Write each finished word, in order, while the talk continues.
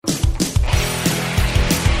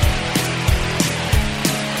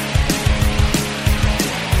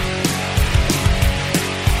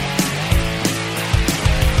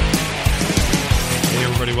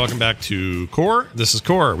welcome back to Core. This is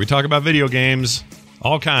Core. We talk about video games,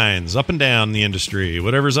 all kinds, up and down the industry.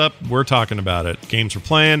 Whatever's up, we're talking about it. Games we're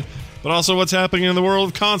playing, but also what's happening in the world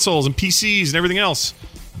of consoles and PCs and everything else.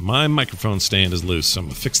 My microphone stand is loose, so I'm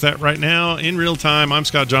going to fix that right now in real time. I'm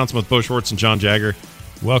Scott Johnson with Bo Schwartz and John Jagger.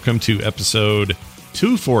 Welcome to episode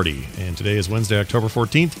 240, and today is Wednesday, October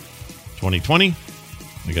 14th, 2020.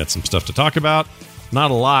 We got some stuff to talk about. Not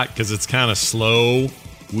a lot, because it's kind of slow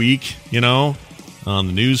week, on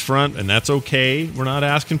the news front, and that's okay. We're not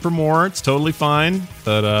asking for more. It's totally fine.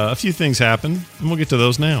 But a few things happened, and we'll get to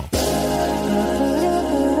those now.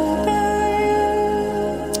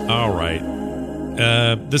 All right.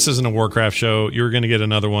 This isn't a Warcraft show. You're going to get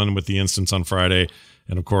another one with the instance on Friday.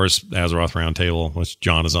 And, of course, Azeroth Roundtable, which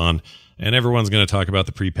John is on. And everyone's going to talk about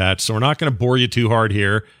the pre-patch. So we're not going to bore you too hard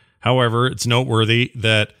here. However, it's noteworthy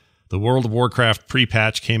that the World of Warcraft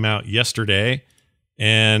pre-patch came out yesterday.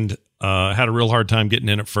 And had a real hard time getting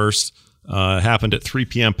in at first. It happened at 3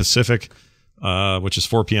 p.m. Pacific, which is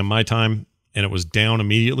 4 p.m. my time. And it was down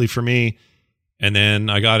immediately for me. And then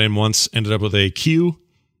I got in once, ended up with a queue,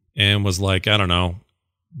 and was like,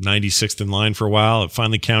 96th in line for a while. It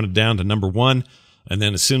finally counted down to number 1. And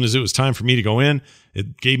then as soon as it was time for me to go in,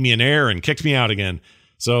 it gave me an error and kicked me out again.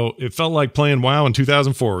 So it felt like playing WoW in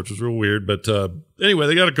 2004, which was real weird. But anyway,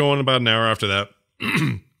 they got it going about an hour after that.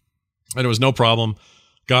 And it was no problem.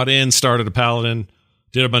 Got in, started a paladin,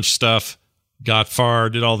 did a bunch of stuff, got far,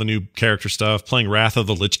 did all the new character stuff, playing Wrath of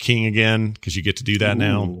the Lich King again, because you get to do that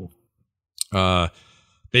now.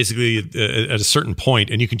 Basically, at a certain point,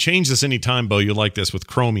 and you can change this anytime, Bo, you like this with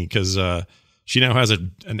Chromie, because she now has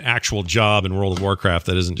an actual job in World of Warcraft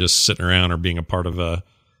that isn't just sitting around or being a part of a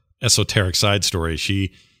esoteric side story.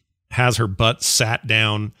 She has her butt sat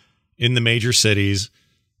down in the major cities,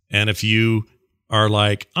 and if you are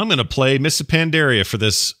like, I'm going to play Mists of Pandaria for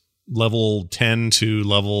this level 10 to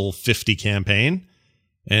level 50 campaign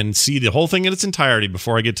and see the whole thing in its entirety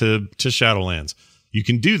before I get to Shadowlands. You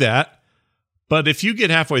can do that. But if you get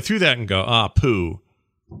halfway through that and go, poo,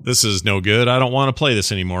 this is no good. I don't want to play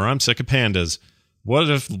this anymore. I'm sick of pandas. What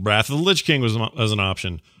if Wrath of the Lich King was an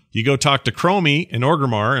option? You go talk to Chromie in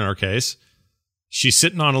Orgrimmar, in our case. She's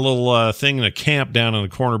sitting on a little thing in a camp down in the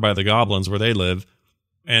corner by the goblins where they live.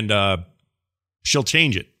 And, she'll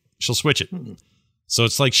change it. She'll switch it. So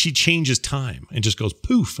it's like she changes time and just goes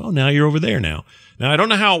poof. Oh, now you're over there now. Now, I don't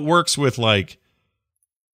know how it works with like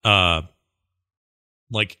if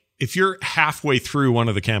you're halfway through one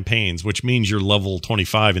of the campaigns, which means you're level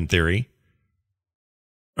 25 in theory,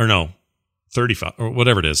 or no, 35 or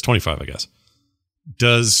whatever it is, 25, I guess.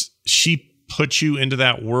 Does she put you into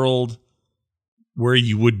that world where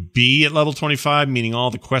you would be at level 25, meaning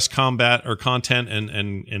all the quest combat or content and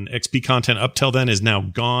XP content up till then is now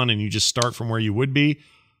gone and you just start from where you would be?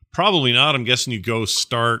 Probably not. I'm guessing you go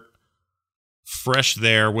start fresh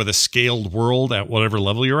there with a scaled world at whatever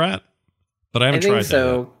level you're at. But I haven't tried that. I think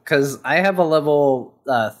so, because I have a level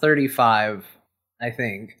 35, I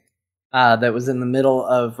think, that was in the middle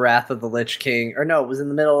of Wrath of the Lich King. Or no, it was in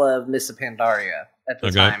the middle of Mists of Pandaria at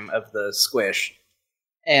the time of the squish.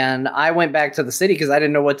 And I went back to the city because I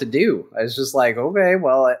didn't know what to do. I was just like, okay,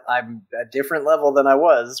 well, I'm a different level than I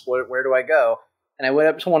was. Where do I go? And I went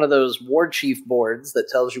up to one of those war chief boards that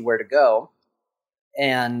tells you where to go.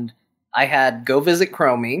 And I had go visit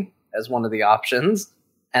Chromie as one of the options.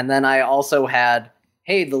 And then I also had,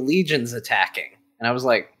 hey, the Legion's attacking. And I was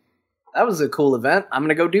like, that was a cool event. I'm going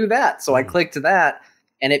to go do that. So I clicked that.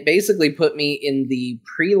 And it basically put me in the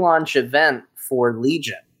pre-launch event for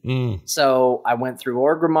Legion. So I went through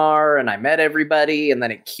Orgrimmar and I met everybody, and then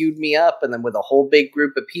it queued me up, and then with a whole big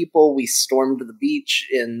group of people, we stormed the beach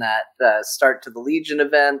in that start to the Legion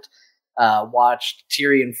event, watched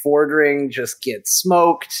Tyrion Fordring just get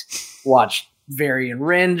smoked, watched Varian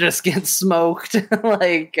Wrynn just get smoked,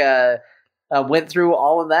 went through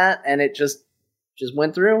all of that, and it just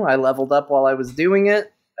went through. I leveled up while I was doing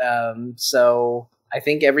it, so I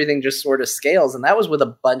think everything just sort of scales, and that was with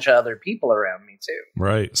a bunch of other people around me too.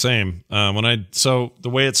 Right, same. So the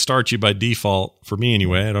way it starts you by default, for me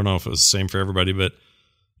anyway, I don't know if it was the same for everybody, but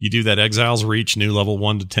you do that Exiles Reach new level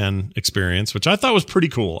 1 to 10 experience, which I thought was pretty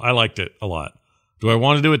cool. I liked it a lot. Do I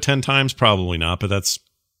want to do it 10 times? Probably not, but I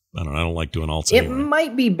don't like doing alts anyway. It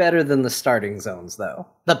might be better than the starting zones, though.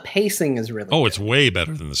 The pacing is really good. It's way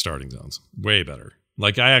better than the starting zones. Way better.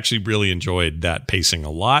 Like, I actually really enjoyed that pacing a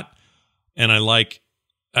lot. And I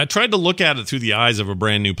tried to look at it through the eyes of a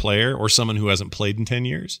brand new player or someone who hasn't played in 10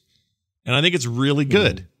 years. And I think it's really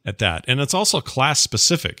good at that. And it's also class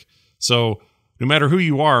specific. So no matter who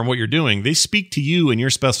you are and what you're doing, they speak to you and your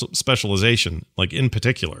specialization, like in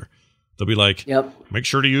particular. They'll be like, Yep. make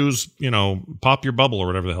sure to use, pop your bubble or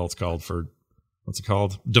whatever the hell it's called what's it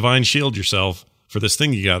called? Divine shield yourself for this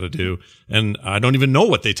thing you got to do. And I don't even know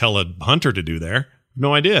what they tell a hunter to do there.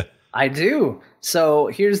 No idea. I do. So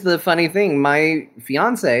here's the funny thing. My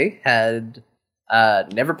fiance had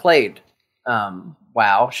never played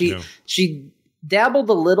WoW. She dabbled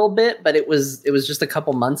a little bit, but it was just a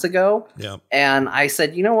couple months ago. Yeah. And I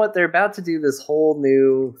said, you know what? They're about to do this whole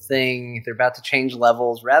new thing. They're about to change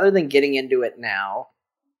levels. Rather than getting into it now,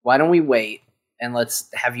 why don't we wait and let's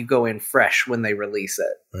have you go in fresh when they release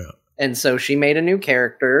it? Yeah. And so she made a new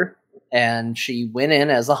character and she went in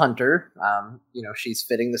as a hunter. She's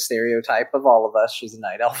fitting the stereotype of all of us. She's a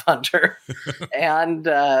night elf hunter and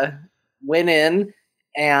went in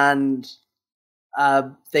and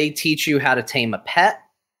they teach you how to tame a pet.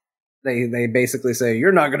 They basically say,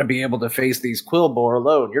 you're not going to be able to face these Quillboar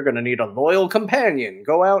alone. You're going to need a loyal companion.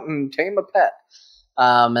 Go out and tame a pet.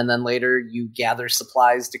 And then later you gather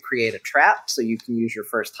supplies to create a trap so you can use your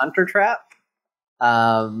first hunter trap.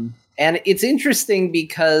 And it's interesting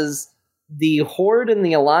because the Horde and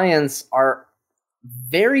the Alliance are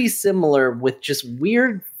very similar with just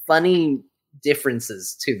weird, funny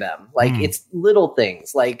differences to them. Like it's little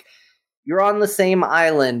things like you're on the same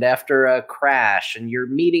island after a crash and you're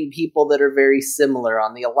meeting people that are very similar.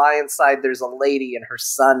 On the Alliance side, there's a lady and her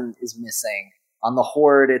son is missing. On the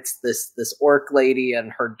Horde, it's this orc lady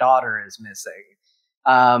and her daughter is missing.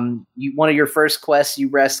 One of your first quests you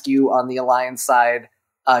rescue on the Alliance side,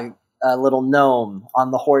 a little gnome. On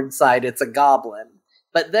the Horde side, it's a goblin.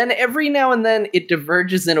 But then every now and then it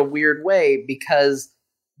diverges in a weird way because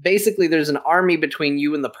basically there's an army between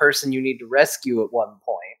you and the person you need to rescue at one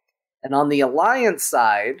point. And on the Alliance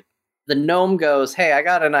side, the gnome goes, hey, I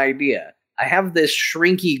got an idea. I have this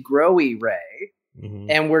shrinky growy ray,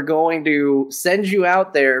 and we're going to send you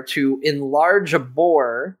out there to enlarge a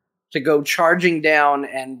boar to go charging down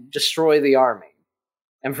and destroy the army.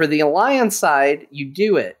 And for the Alliance side, you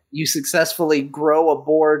do it. You successfully grow a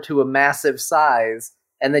boar to a massive size,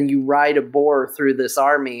 and then you ride a boar through this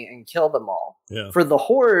army and kill them all. Yeah. For the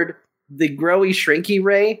Horde, the growy shrinky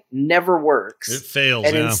ray never works. It fails.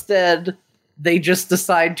 And instead, they just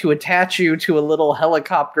decide to attach you to a little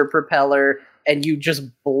helicopter propeller and you just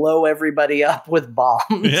blow everybody up with bombs.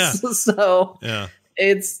 Yeah. So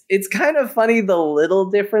it's kind of funny the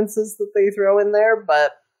little differences that they throw in there,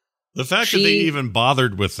 but the fact that they even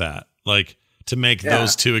bothered with that, like to make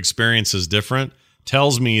those two experiences different,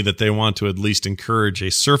 tells me that they want to at least encourage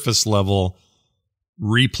a surface level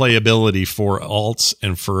replayability for alts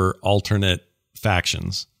and for alternate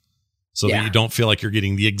factions so that you don't feel like you're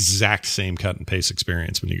getting the exact same cut and paste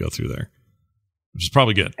experience when you go through there, which is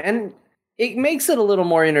probably good. And it makes it a little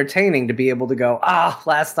more entertaining to be able to go,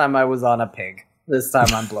 last time I was on a pig. This time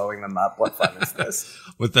I'm blowing them up. What fun is this?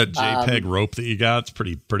 With that JPEG rope that you got, it's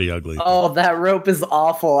pretty ugly. Oh, that rope is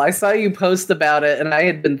awful. I saw you post about it, and I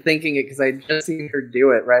had been thinking it because I'd just seen her do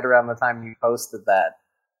it right around the time you posted that.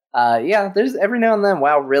 There's every now and then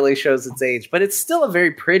WoW really shows its age, but it's still a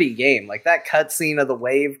very pretty game. Like that cutscene of the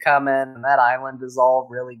wave coming, and that island is all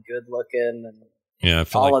really good looking, and I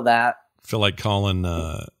feel all of that. I feel like calling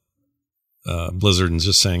Blizzard and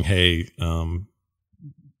just saying, "Hey,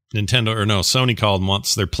 Sony called and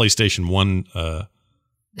wants their PlayStation 1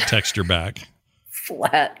 texture back."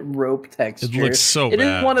 Flat rope texture. It looks so bad. It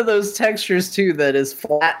is one of those textures too that is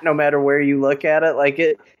flat no matter where you look at it. Like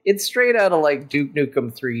it's straight out of like Duke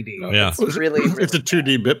Nukem 3D. Yeah, it's really it's a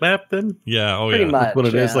 2D bitmap then. Yeah, pretty much. That's what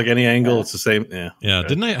it is. Like any angle, it's the same. Yeah, yeah.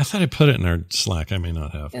 Didn't I thought I put it in our Slack. I may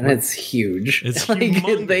not have. And it's huge. It's like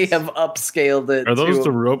humongous. They have upscaled it. Are those to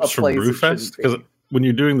the ropes from a place it Brewfest? shouldn't be. Because when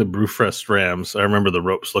you're doing the Brewfest rams, I remember the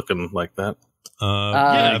ropes looking like that.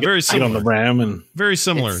 Very Get similar on the ram and very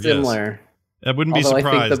similar. It's similar. Yes. I wouldn't be Although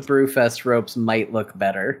surprised. I think the Brewfest ropes might look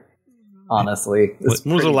better. Honestly,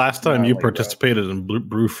 when was the last time you gnarly, participated in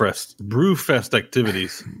Brewfest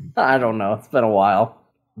activities? I don't know. It's been a while.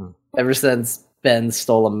 Ever since Ben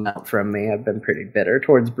stole them out from me, I've been pretty bitter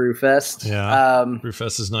towards Brewfest. Yeah,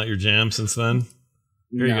 Brewfest is not your jam since then.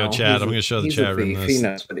 Here you go, Chad. I'm going to show the chat room this. He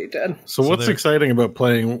knows what he did. So what's exciting about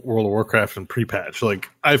playing World of Warcraft in pre-patch? Like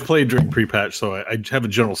I've played during pre-patch, so I have a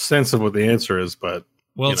general sense of what the answer is, but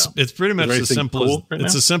it's pretty much as simple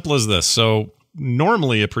as simple as this. So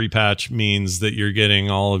normally a pre-patch means that you're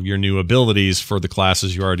getting all of your new abilities for the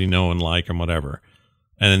classes you already know and like and whatever.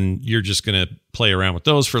 And you're just going to play around with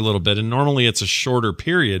those for a little bit. And normally it's a shorter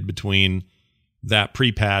period between that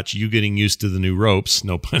pre-patch, you getting used to the new ropes,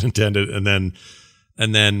 no pun intended, and then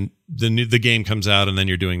the game comes out and then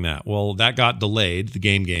you're doing that. Well, that got delayed. The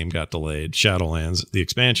game got delayed. Shadowlands, the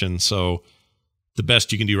expansion. So the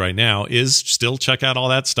best you can do right now is still check out all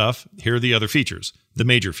that stuff. Here are the other features, the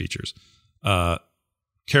major features.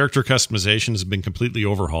 Character customization has been completely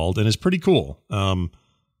overhauled and is pretty cool.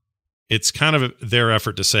 It's kind of their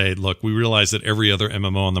effort to say, look, we realize that every other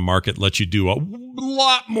MMO on the market lets you do a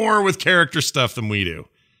lot more with character stuff than we do.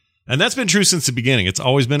 And that's been true since the beginning. It's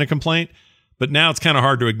always been a complaint, but now it's kind of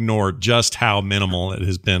hard to ignore just how minimal it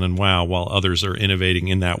has been. And wow, while others are innovating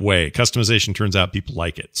in that way, customization turns out people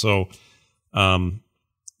like it. So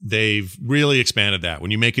they've really expanded that.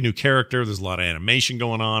 When you make a new character, there's a lot of animation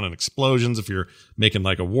going on and explosions. If you're making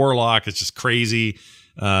like a warlock, it's just crazy.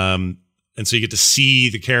 And so you get to see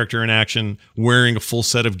the character in action wearing a full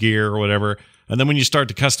set of gear or whatever. And then when you start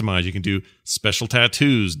to customize, you can do special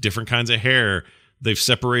tattoos, different kinds of hair. They've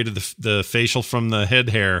separated the facial from the head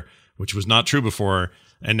hair, which was not true before.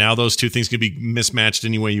 And now those two things can be mismatched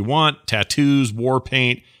any way you want. Tattoos, war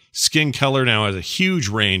paint, skin color now has a huge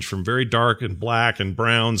range from very dark and black and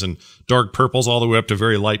browns and dark purples all the way up to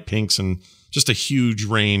very light pinks, and just a huge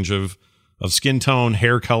range of skin tone,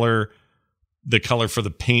 hair color, the color for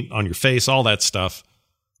the paint on your face, all that stuff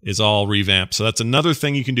is all revamped. So that's another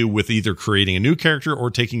thing you can do with either creating a new character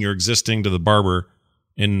or taking your existing to the barber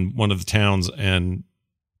in one of the towns and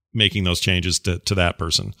making those changes to that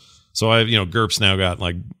person. So GURPS now got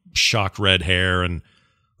like shock red hair and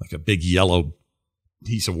like a big yellow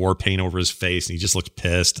piece of war paint over his face, and he just looks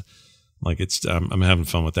pissed. Like I'm having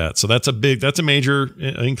fun with that. So that's a major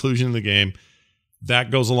inclusion in the game.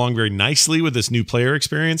 That goes along very nicely with this new player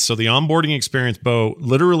experience. So the onboarding experience, Bo,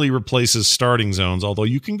 literally replaces starting zones, although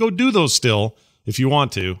you can go do those still if you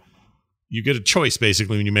want to. You get a choice,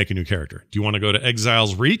 basically, when you make a new character. Do you want to go to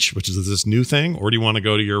Exile's Reach, which is this new thing, or do you want to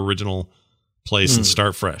go to your original place and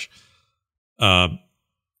start fresh?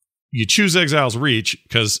 You choose Exile's Reach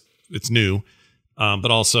because it's new,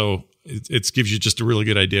 but also it gives you just a really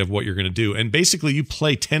good idea of what you're going to do. And basically, you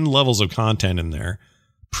play 10 levels of content in there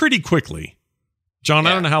pretty quickly. John,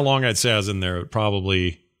 I don't know how long I'd say I was in there.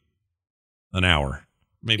 Probably an hour,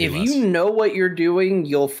 maybe less. If you know what you're doing,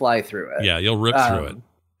 you'll fly through it. Yeah, you'll rip through it.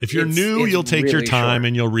 If you're new, you'll take really your time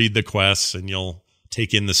and you'll read the quests and you'll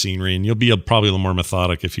take in the scenery, and you'll be probably a little more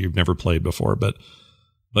methodic if you've never played before. But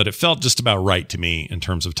it felt just about right to me in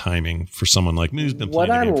terms of timing for someone like me who's been playing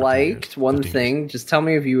the game for 10 years, one thing, just tell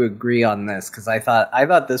me if you agree on this, because I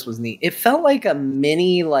thought this was neat. It felt like a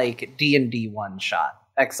mini like D&D one shot,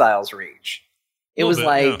 Exile's Reach. It was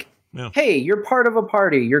like, hey, you're part of a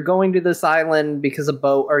party. You're going to this island because a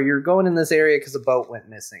boat, or you're going in this area because a boat went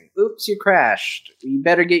missing. Oops, you crashed. You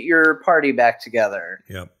better get your party back together.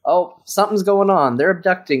 Yep. Oh, something's going on. They're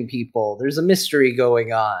abducting people. There's a mystery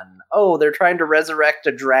going on. Oh, they're trying to resurrect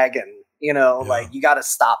a dragon. Like, you got to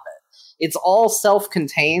stop it. It's all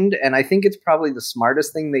self-contained, and I think it's probably the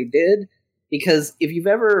smartest thing they did, because if you've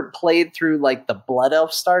ever played through, like, the Blood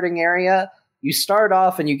Elf starting area, you start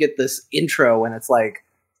off and you get this intro, and it's like,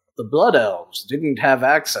 the Blood Elves didn't have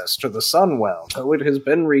access to the Sunwell, so it has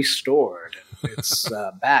been restored. And it's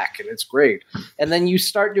back, and it's great. And then you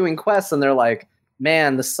start doing quests, and they're like,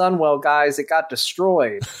 man, the Sunwell, guys, it got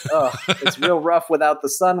destroyed. Ugh, it's real rough without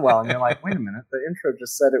the Sunwell. And you're like, wait a minute, the intro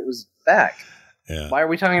just said it was back. Yeah. Why are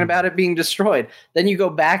we talking about it being destroyed? Then you go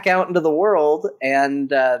back out into the world,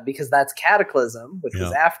 and because that's Cataclysm, which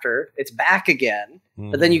was after, it's back again.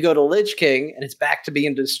 But then you go to Lich King, and it's back to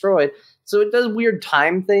being destroyed. So it does weird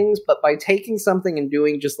time things, but by taking something and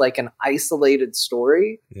doing just like an isolated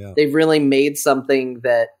story, they've really made something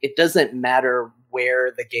that it doesn't matter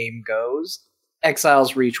where the game goes.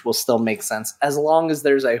 Exile's Reach will still make sense as long as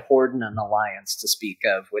there's a Horde and an Alliance to speak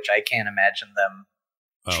of, which I can't imagine them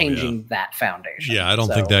changing that foundation. Yeah, I don't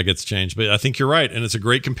think that gets changed, but I think you're right. And it's a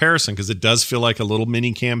great comparison because it does feel like a little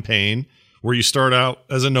mini campaign where you start out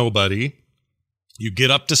as a nobody, you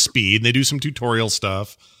get up to speed, and they do some tutorial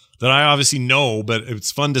stuff that I obviously know, but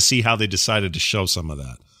it's fun to see how they decided to show some of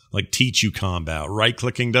that. Like teach you combat.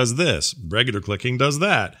 Right-clicking does this. Regular clicking does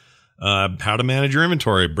that. How to manage your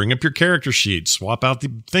inventory. Bring up your character sheet. Swap out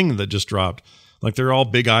the thing that just dropped. Like they're all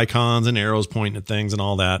big icons and arrows pointing at things and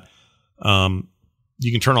all that.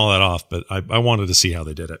 You can turn all that off, but I wanted to see how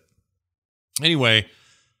they did it. Anyway,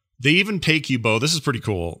 they even take you, Bo, this is pretty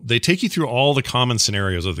cool. They take you through all the common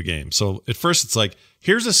scenarios of the game. So at first it's like,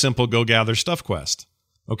 here's a simple go gather stuff quest.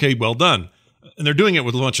 Okay, well done. And they're doing it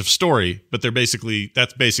with a bunch of story, but that's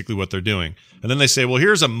basically what they're doing. And then they say, well,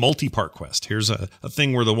 here's a multi-part quest. Here's a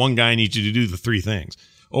thing where the one guy needs you to do the 3 things.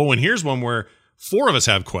 Oh, and here's one where 4 of us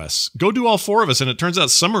have quests. Go do all 4 of us. And it turns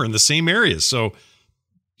out some are in the same areas. So,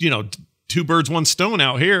 2 birds, 1 stone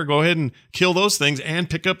out here. Go ahead and kill those things and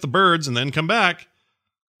pick up the birds and then come back.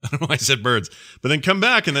 I don't know why I said birds, but then come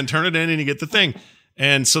back and then turn it in and you get the thing.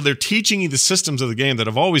 And so they're teaching you the systems of the game that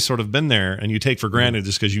have always sort of been there and you take for granted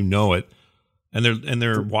just because you know it. And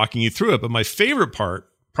they're walking you through it. But my favorite part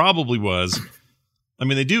probably was, I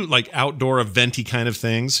mean, they do like outdoor eventy kind of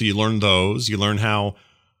things. So you learn those. You learn how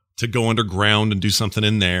to go underground and do something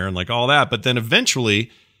in there and like all that. But then eventually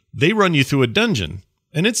they run you through a dungeon.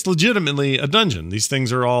 And it's legitimately a dungeon. These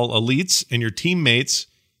things are all elites and your teammates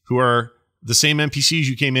who are the same NPCs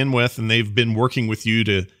you came in with, and they've been working with you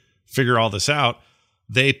to figure all this out.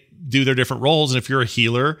 They do their different roles. And if you're a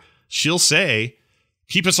healer, she'll say,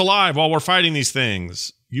 keep us alive while we're fighting these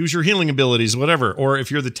things. Use your healing abilities, whatever. Or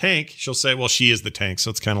if you're the tank, she'll say, well, she is the tank. So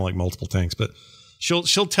it's kind of like multiple tanks, but she'll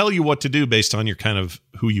tell you what to do based on your kind of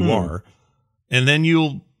who you are. And then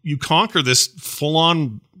you conquer this full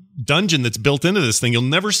on dungeon that's built into this thing. You'll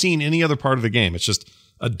never see in any other part of the game. It's just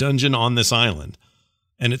a dungeon on this island.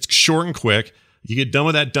 And it's short and quick. You get done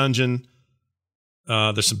with that dungeon.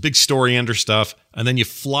 There's some big story ender stuff. And then you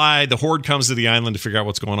fly. The Horde comes to the island to figure out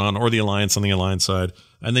what's going on, or the Alliance on the Alliance side.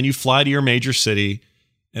 And then you fly to your major city.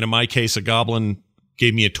 And in my case, a goblin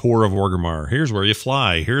gave me a tour of Orgrimmar. Here's where you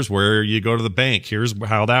fly. Here's where you go to the bank. Here's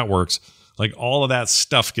how that works. Like all of that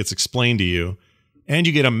stuff gets explained to you. And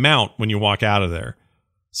you get a mount when you walk out of there.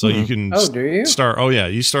 So you can start. Oh yeah,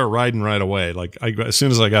 you start riding right away. Like as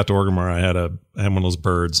soon as I got to Orgrimmar, I had one of those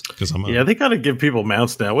birds because they got to give people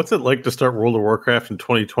mounts now. What's it like to start World of Warcraft in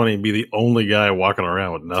 2020 and be the only guy walking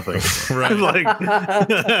around with nothing? Right.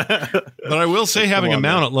 But I will say, having a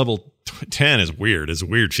mount at level 10 is weird. It's a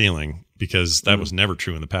weird feeling because that was never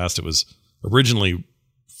true in the past. It was originally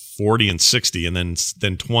 40 and 60, and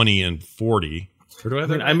then 20 and 40.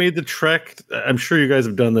 I made the trek. I'm sure you guys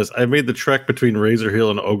have done this. I made the trek between Razor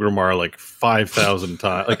Hill and Orgrimmar like 5,000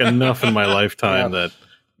 times, like enough in my lifetime that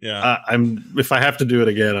if I have to do it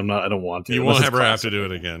again, I don't want to. You won't ever have to do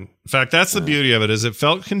it again. In fact, that's the beauty of it, is it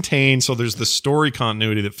felt contained. So there's the story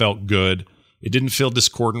continuity that felt good. It didn't feel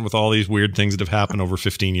discordant with all these weird things that have happened over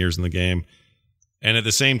 15 years in the game. And at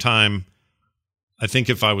the same time, I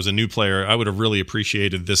think if I was a new player, I would have really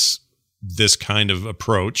appreciated this kind of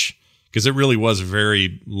approach. Because it really was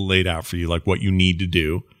very laid out for you, like what you need to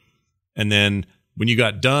do. And then when you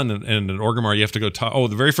got done and in Orgrimmar, you have to go talk. Oh,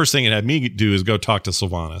 the very first thing it had me do is go talk to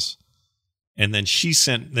Sylvanas. And then she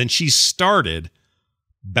started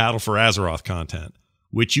Battle for Azeroth content,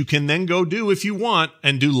 which you can then go do if you want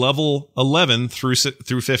and do level 11 through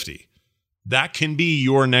 50. That can be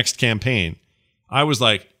your next campaign. I was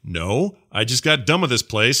like, no, I just got done with this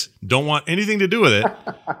place. Don't want anything to do with it.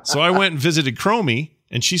 So I went and visited Chromie.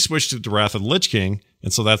 And she switched it to Wrath of the Lich King,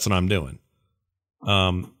 and so that's what I'm doing.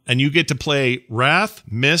 And you get to play Wrath,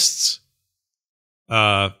 Mists,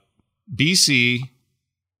 BC.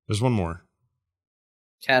 There's one more.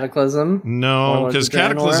 Cataclysm? No, because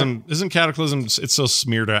Cataclysm isn't Cataclysm. It's so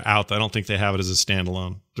smeared out that I don't think they have it as a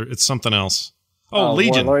standalone. It's something else. Oh,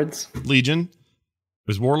 Legion. Warlords? Legion.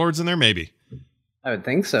 There's Warlords in there, maybe. I would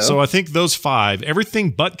think so. So I think those 5,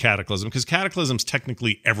 everything but Cataclysm, because Cataclysm's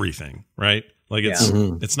technically everything, right? Like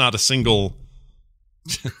it's not a single.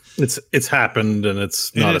 it's happened, and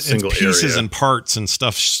it's not a single it's pieces area. And parts and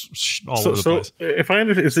stuff all over the place. If I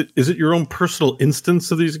understand, is it your own personal instance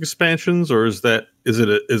of these expansions, or is it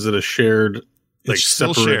a shared, like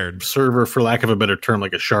separate shared server, for lack of a better term,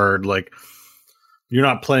 like a shard? Like you're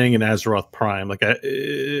not playing in Azeroth Prime. Like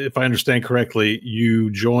if I understand correctly, you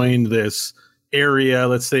joined this area.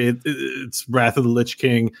 Let's say it's Wrath of the Lich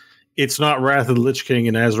King. It's not Wrath of the Lich King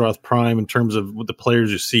in Azeroth Prime in terms of what the players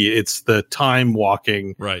you see. It's the time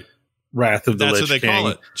walking Wrath of the Lich King. That's what they call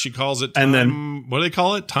it. She calls it time, and then what do they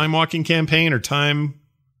call it? Time walking campaign or time?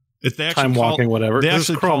 If they actually time walking, whatever. This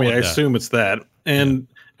is Chromie. I assume it's that. And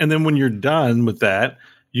then when you're done with that,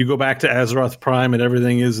 you go back to Azeroth Prime, and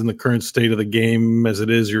everything is in the current state of the game as it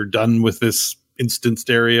is. You're done with this instanced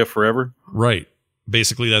area forever. Right.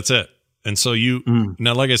 Basically, that's it. And so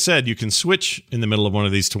now, like I said, you can switch in the middle of one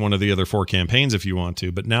of these to one of the other 4 campaigns if you want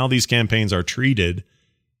to. But now these campaigns are treated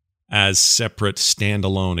as separate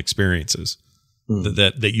standalone experiences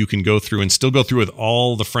that you can go through and still go through with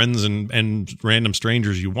all the friends and random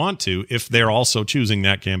strangers you want to if they're also choosing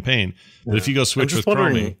that campaign. But if you go switch with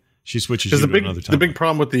Chromie, she switches you to another time. The big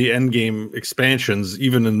problem with the end game expansions,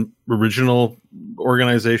 even in original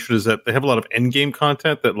organization, is that they have a lot of end game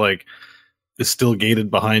content that like is still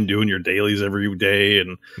gated behind doing your dailies every day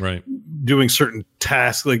and doing certain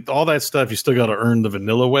tasks, like all that stuff. You still got to earn the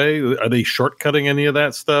vanilla way. Are they shortcutting any of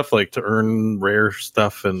that stuff, like to earn rare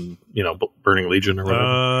stuff and Burning Legion or whatever?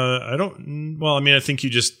 I don't. Well, I mean,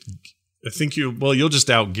 you'll just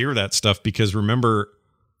outgear that stuff because remember,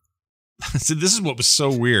 so this is what was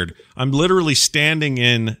so weird. I'm literally standing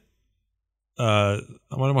in I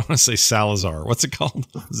want to say Salazar. What's it called?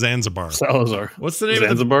 Zanzibar. Salazar. What's the name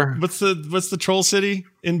Zanzibar? of what's the troll city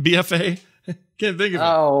in BFA? Can't think of it.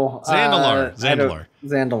 Oh, Zandalar.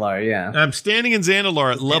 Zandalar, yeah. I'm standing in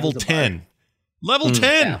Zandalar at level 10. Level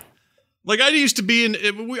 10. Yeah. Like I used to be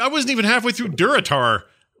I wasn't even halfway through Durotar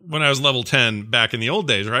when I was level 10 back in the old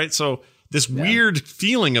days, right? So this weird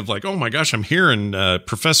feeling of like, oh my gosh, I'm here and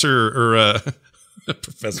Professor.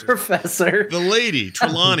 The lady,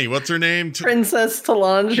 Trelawney, what's her name? Princess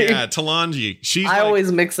Talanji. Yeah, Talanji. I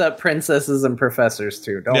always mix up princesses and professors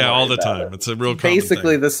too. Don't worry all the about time. It. It's a real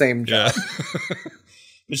basically thing. The same job. Yeah.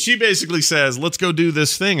 But she basically says, let's go do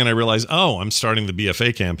this thing. And I realize, I'm starting the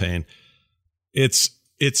BFA campaign. It's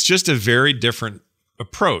just a very different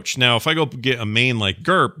approach. Now, if I go get a main like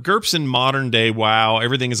GURPS in modern day WoW,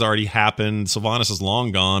 everything has already happened. Sylvanas is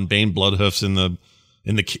long gone. Bane Bloodhoof's in the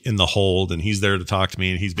hold, and he's there to talk to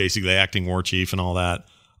me, and he's basically acting war chief and all that.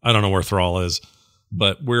 I don't know where Thrall is,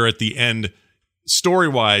 but we're at the end.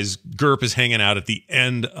 Story-wise, GURP is hanging out at the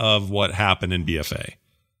end of what happened in BFA.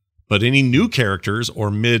 But any new characters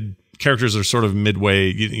or characters are sort of midway,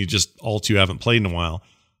 you just all two haven't played in a while,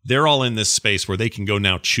 they're all in this space where they can go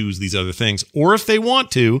now choose these other things. Or if they want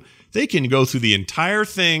to, they can go through the entire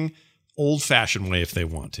thing old-fashioned way if they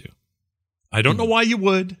want to. I don't know why you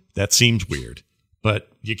would. That seems weird. But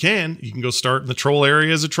you can go start in the troll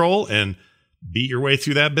area as a troll and beat your way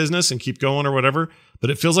through that business and keep going or whatever. But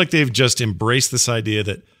it feels like they've just embraced this idea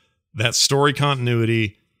that story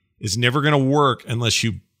continuity is never going to work unless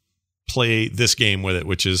you play this game with it,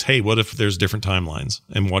 which is, hey, what if there's different timelines?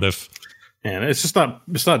 And what if... And it's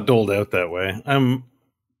not doled out that way. I'm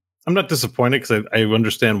not disappointed because I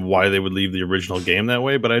understand why they would leave the original game that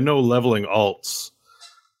way, but I know leveling alts,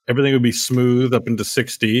 everything would be smooth up into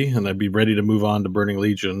 60, and I'd be ready to move on to Burning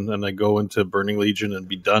Legion, and I go into Burning Legion and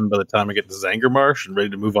be done by the time I get to Zangarmarsh and ready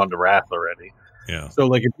to move on to Wrath already. Yeah. So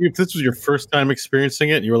like if this was your first time experiencing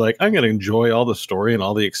it, and you were like, I'm going to enjoy all the story and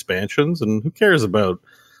all the expansions, and who cares about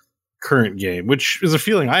current game, which is a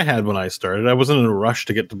feeling I had when I started. I wasn't in a rush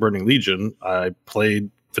to get to Burning Legion. I played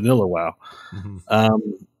vanilla WoW. Mm-hmm.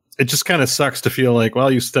 It just kind of sucks to feel like, well,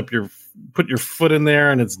 you put your foot in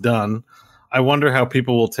there and it's done. I wonder how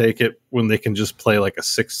people will take it when they can just play like a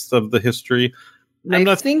sixth of the history. I'm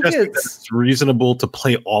not suggesting that it's reasonable to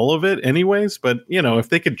play all of it anyways, but if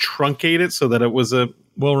they could truncate it so that it was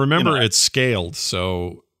well, remember it's scaled.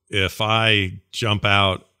 So if I jump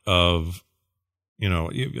out of,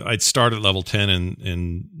 I'd start at level 10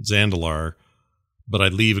 in Zandalar, but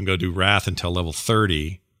I'd leave and go do Wrath until level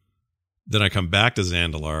 30. Then I come back to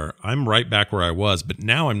Zandalar. I'm right back where I was, but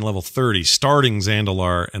now I'm level 30, starting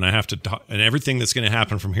Zandalar, and I have to and everything that's going to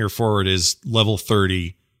happen from here forward is level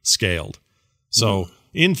 30 scaled. So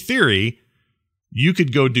in theory, you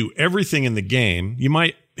could go do everything in the game. You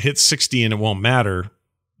might hit 60 and it won't matter,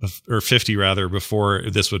 or 50 rather, before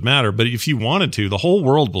this would matter. But if you wanted to, the whole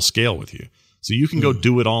world will scale with you. So you can go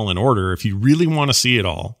do it all in order. If you really want to see it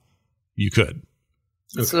all, you could.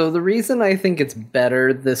 Okay. So the reason I think it's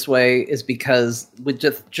better this way is because with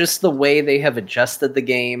just the way they have adjusted the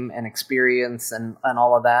game and experience and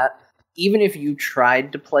all of that, even if you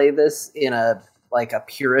tried to play this in a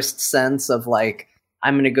purist sense of like,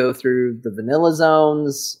 I'm going to go through the vanilla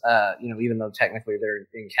zones, even though technically they're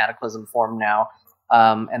in Cataclysm form now.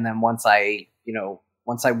 And then once I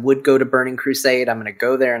would go to Burning Crusade, I'm going to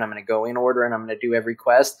go there and I'm going to go in order and I'm going to do every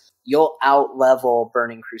quest. You'll out-level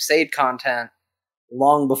Burning Crusade content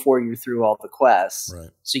long before you threw all the quests. Right.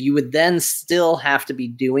 So you would then still have to be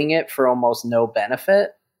doing it for almost no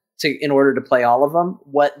benefit in order to play all of them.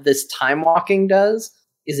 What this time walking does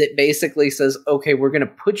is it basically says, okay, we're going to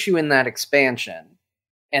put you in that expansion,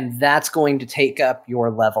 and that's going to take up your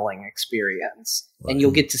leveling experience, right. And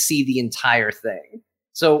you'll get to see the entire thing.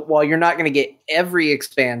 So while you're not going to get every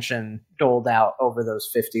expansion doled out over those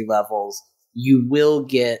 50 levels, you will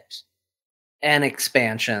get an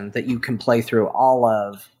expansion that you can play through all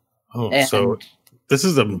of. So this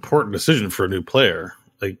is an important decision for a new player.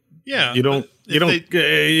 Like, yeah, you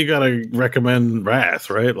gotta recommend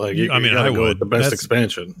Wrath, right? Like, I would go with the best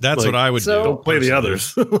expansion. That's what I would do. Don't play the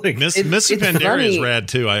others. Miss of Pandaria is rad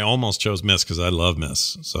too. I almost chose Miss because I love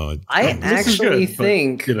Miss. So I actually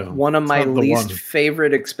think one of my least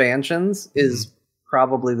favorite expansions is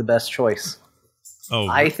probably the best choice.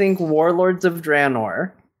 I think Warlords of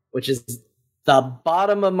Draenor, which is the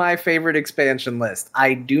bottom of my favorite expansion list.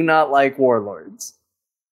 I do not like Warlords.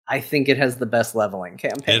 I think it has the best leveling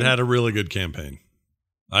campaign. It had a really good campaign.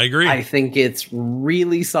 I agree. I think it's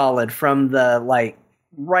really solid from the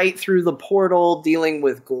right through the portal, dealing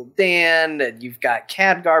with Gul'dan, and you've got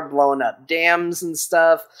Khadgar blowing up dams and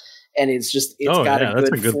stuff. and it's got a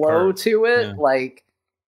good flow part to it. Yeah. Like,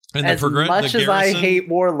 and as much as I hate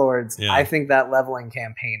Warlords, I think that leveling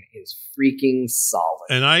campaign is freaking solid.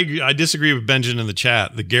 And I disagree with Benjamin in the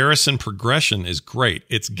chat. The Garrison progression is great.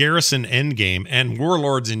 It's Garrison endgame and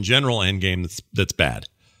Warlords in general endgame that's bad.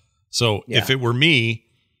 So if it were me,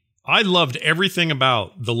 I loved everything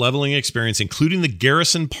about the leveling experience, including the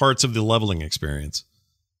Garrison parts of the leveling experience.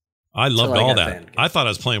 I loved all that. I thought I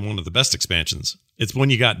was playing one of the best expansions. It's when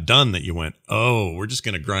you got done that you went, oh, we're just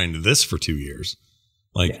going to grind this for 2 years.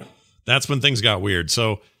 Like, that's when things got weird.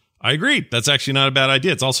 So I agree. That's actually not a bad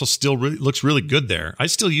idea. It's also still looks really good there. I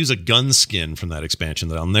still use a gun skin from that expansion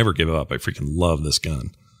that I'll never give up. I freaking love this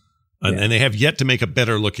gun. And they have yet to make a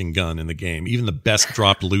better looking gun in the game. Even the best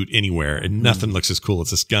dropped loot anywhere, and nothing looks as cool as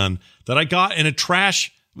this gun that I got in a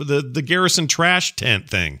trash, the Garrison trash tent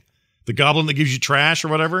thing. The goblin that gives you trash or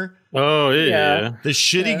whatever. Oh, yeah. This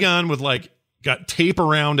shitty gun with got tape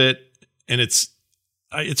around it, and it's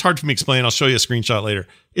hard for me to explain. I'll show you a screenshot later.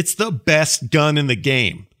 It's the best gun in the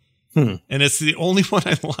game. And it's the only one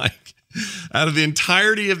I like out of the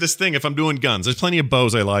entirety of this thing. If I'm doing guns, there's plenty of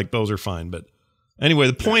bows I like. Bows are fine. But anyway,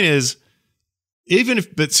 the point is, see,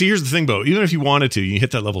 here's the thing, Bo, even if you wanted to, you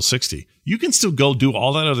hit that level 60, you can still go do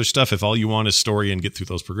all that other stuff. If all you want is story and get through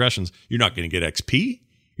those progressions, you're not going to get XP.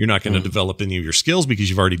 You're not going to develop any of your skills because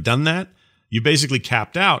you've already done that. You basically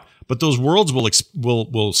capped out, but those worlds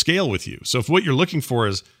will scale with you. So if what you're looking for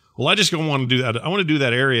is, well, I just don't want to do that. I want to do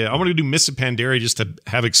that area. I want to do Mists of Pandaria just to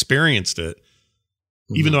have experienced it.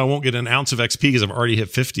 Even though I won't get an ounce of XP because I've already hit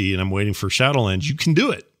 50 and I'm waiting for Shadowlands, you can do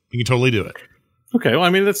it. You can totally do it. Okay. Well, I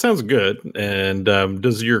mean, that sounds good. And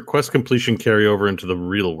does your quest completion carry over into the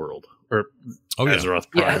real world? Or Azeroth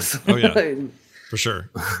Prime? Yes. Oh, yeah. For sure.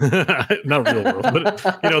 Not real world, but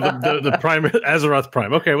the prime Azeroth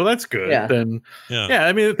Prime. Okay, well that's good. Yeah. Then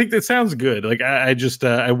I mean, I think that sounds good. Like I just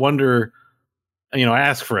I wonder, I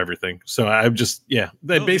ask for everything. So I'm just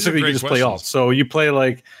basically you just play all. So you play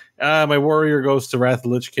like my warrior goes to Wrath of the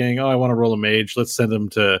Lich King. Oh, I want to roll a mage. Let's send him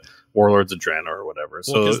to Warlords of Draenor or whatever.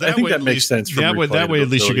 So I think that makes sense. That way at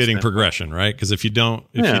least you're getting progression, right? Because if you don't,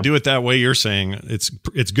 you do it that way, you're saying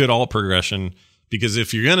it's good all progression. Because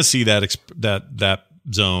if you're going to see that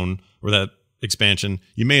zone or that expansion,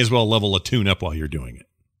 you may as well level a tune up while you're doing it.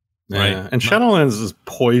 Right. Yeah. And Shadowlands is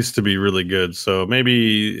poised to be really good. So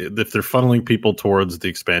maybe if they're funneling people towards the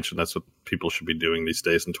expansion, that's what people should be doing these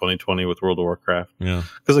days in 2020 with World of Warcraft. Yeah.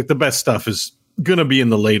 Because the best stuff is going to be in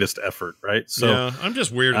the latest effort, right? So I'm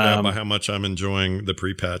just weirded out by how much I'm enjoying the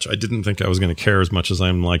pre-patch. I didn't think I was going to care as much as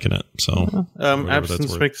I'm liking it. So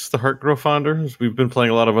absence makes the heart grow fonder. We've been playing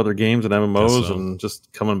a lot of other games and MMOs and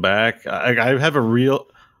just coming back. I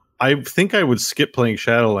think I would skip playing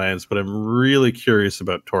Shadowlands, but I'm really curious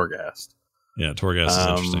about Torghast. Yeah, Torghast is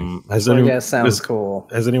interesting. Torghast sounds cool.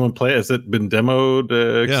 Has anyone played? Has it been demoed?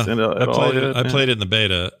 I played it in the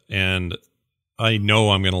beta, and I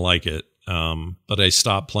know I'm going to like it. But I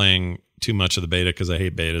stopped playing too much of the beta because I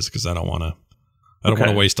hate betas because I don't want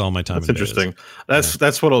to waste all my time. That's interesting.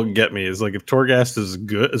 That's what'll get me is like if Torghast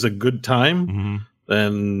is a good time,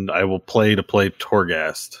 then I will play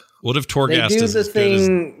Torghast. What if Torghast is the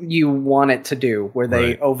thing you want it to do, where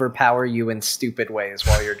they overpower you in stupid ways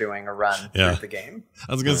while you're doing a run through the game?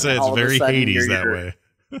 I was going to say it's very Hades that way.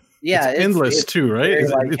 Yeah, it's endless too, right?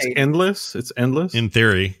 It's endless. It's endless in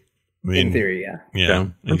theory. In theory, yeah.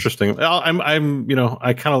 Okay. Interesting. I'm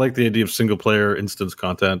I kind of like the idea of single player instance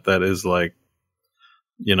content that is like,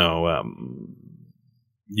 you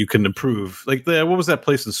can improve. Like what was that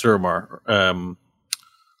place in Suramar?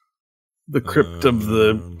 The Crypt of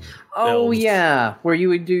the Elves. Yeah, where you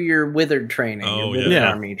would do your withered training,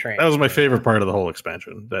 army training. That was my favorite part of the whole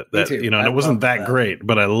expansion. That and it wasn't that great,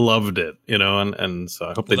 but I loved it. And so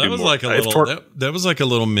I hope they do more. That was like a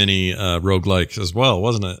little mini roguelike as well,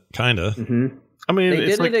 wasn't it? Kinda. Mm-hmm. I mean, they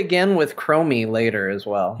did it again with Chromie later as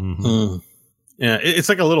well. Mm-hmm. Yeah, it's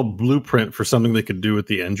like a little blueprint for something they could do with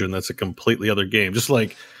the engine. That's a completely other game. Just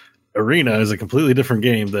like Arena is a completely different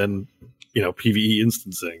game than PvE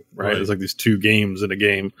instancing, right? It's like these two games in a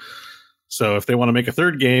game. So if they want to make a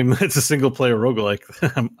third game, it's a single player roguelike.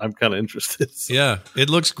 I'm kind of interested. Yeah, it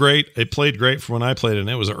looks great. It played great for when I played it, and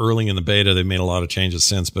it was early in the beta. They've made a lot of changes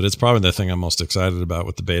since, but it's probably the thing I'm most excited about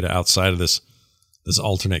with the beta outside of this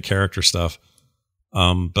alternate character stuff. But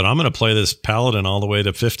I'm going to play this Paladin all the way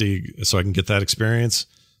to 50 so I can get that experience.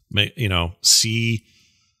 See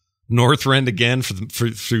Northrend again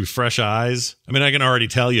through fresh eyes. I mean, I can already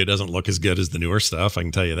tell you it doesn't look as good as the newer stuff. I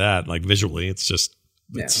can tell you that. Like visually, it's just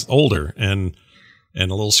it's older and a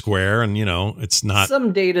little square, and it's not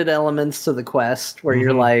some dated elements to the quest where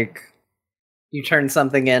you're like, you turn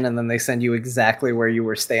something in and then they send you exactly where you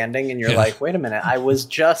were standing and you're like, wait a minute, I was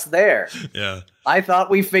just there. Yeah. I thought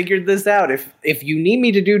we figured this out. If you need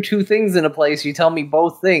me to do two things in a place, you tell me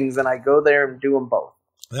both things and I go there and do them both.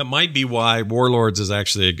 That might be why Warlords is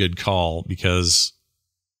actually a good call, because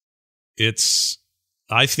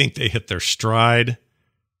I think they hit their stride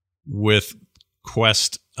with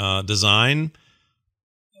quest design.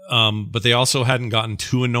 But they also hadn't gotten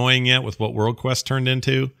too annoying yet with what World Quest turned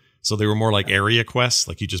into. So they were more like area quests,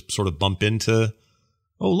 like you just sort of bump into,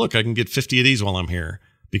 oh, look, I can get 50 of these while I'm here,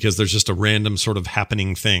 because there's just a random sort of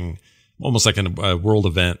happening thing, almost like a world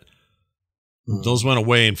event. Those went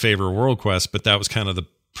away in favor of World Quest, but that was kind of the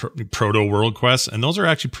proto World Quest, and those are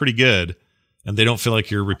actually pretty good, and they don't feel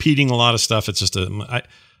like you're repeating a lot of stuff. It's just I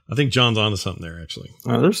think John's onto something there, actually.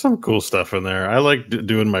 There's some cool stuff in there. I like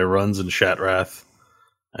doing my runs in Shattrath.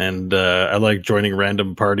 And I like joining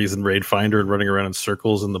random parties in Raid Finder and running around in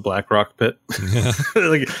circles in the Blackrock pit.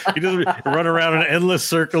 Like you just run around in endless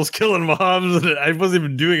circles, killing mobs. And I wasn't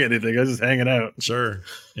even doing anything. I was just hanging out. Sure.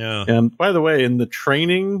 Yeah. And by the way, in the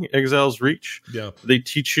training Exile's Reach, they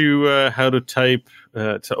teach you how to type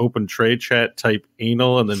to open trade chat, type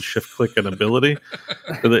anal, and then shift click an ability.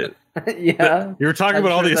 Yeah. You were talking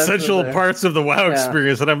about all the essential parts of the WoW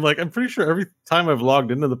experience, and I'm like, I'm pretty sure every time I've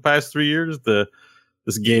logged into the past 3 years,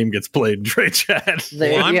 this game gets played in trade chat.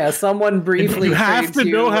 Someone briefly you have to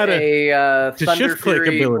know how to Thunder shift click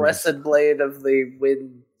Fury, Blessed Blade of the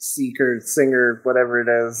Wind Seeker, Singer, whatever it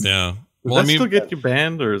is. Yeah. Does that still get you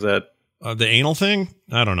banned, or is that the anal thing?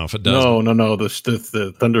 I don't know if it does. No.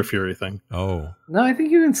 The Thunder Fury thing. Oh. No, I think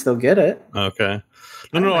you can still get it. Okay.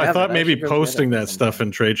 No, I thought maybe posting that stuff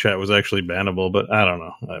in trade chat was actually bannable, but I don't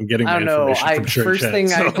know. I'm getting my information from trade first chat,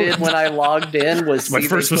 thing I did when I logged in was my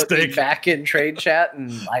first mistake. Back in trade chat,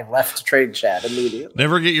 and I left trade chat immediately.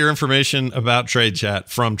 Never get your information about trade chat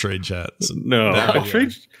from trade chat. No.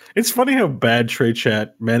 It's funny how bad trade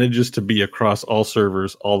chat manages to be across all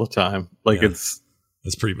servers all the time. Like it's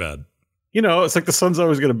pretty bad. You know, it's like the sun's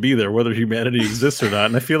always going to be there, whether humanity exists or not.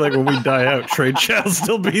 And I feel like when we die out, trade chat will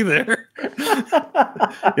still be there.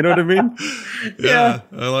 You know what I mean? Yeah,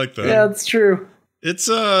 I like that. Yeah, it's true. It's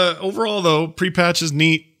overall though, pre-patch is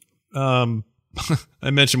neat. I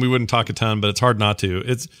mentioned we wouldn't talk a ton, but it's hard not to.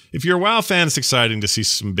 It's if you're a WoW fan, it's exciting to see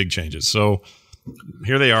some big changes. So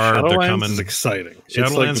here they are. Shadowlands they're coming. Is exciting.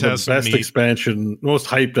 Shadowlands it's like the best expansion, most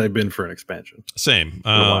hyped I've been for an expansion. Same.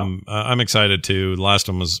 I'm excited too. The last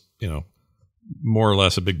one was, more or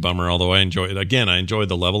less a big bummer, although I enjoyed it. Again, I enjoyed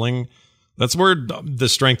the leveling. That's where the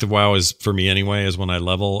strength of WoW is for me anyway, is when I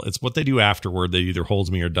level. It's what they do afterward that either holds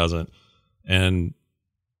me or doesn't. And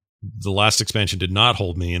the last expansion did not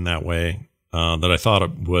hold me in that way that I thought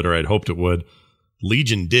it would, or I'd hoped it would.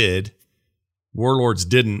 Legion did. Warlords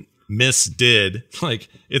didn't. Miss did. Like,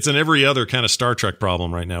 it's in every other kind of Star Trek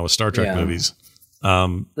problem right now with Star Trek movies.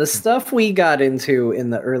 The stuff we got into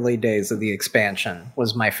in the early days of the expansion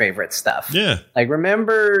was my favorite stuff. Yeah. Like,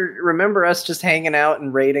 remember us just hanging out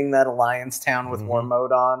and raiding that Alliance town with War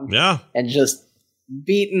Mode on? Yeah. And just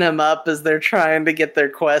beating them up as they're trying to get their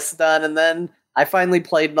quests done. And then I finally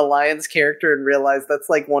played an Alliance character and realized that's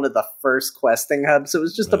like one of the first questing hubs. It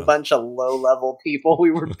was just a bunch of low-level people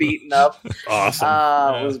we were beating up.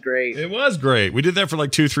 Awesome. It was great. It was great. We did that for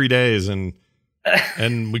like 2-3 days, and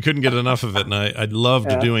we couldn't get enough of it, and I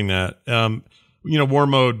loved doing that. War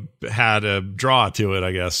Mode had a draw to it,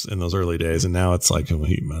 I guess, in those early days, and now it's like, I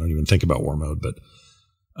don't even think about War Mode, but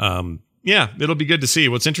it'll be good to see.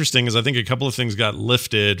 What's interesting is I think a couple of things got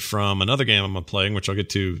lifted from another game I'm playing, which I'll get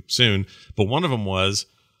to soon, but one of them was,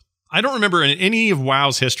 I don't remember in any of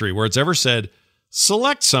WoW's history where it's ever said,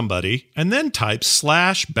 select somebody and then type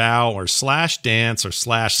 /bow or /dance or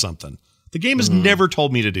 /something. The game has never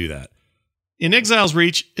told me to do that. In Exile's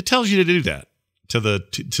Reach, it tells you to do that to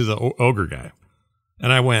the ogre guy.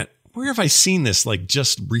 And I went, where have I seen this like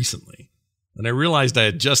just recently? And I realized I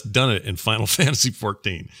had just done it in Final Fantasy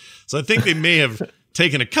XIV. So I think they may have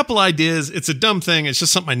taken a couple ideas. It's a dumb thing. It's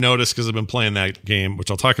just something I noticed because I've been playing that game,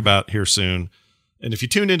 which I'll talk about here soon. And if you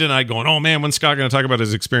tuned in tonight going, oh man, when's Scott going to talk about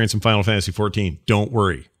his experience in Final Fantasy XIV? Don't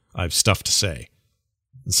worry. I have stuff to say.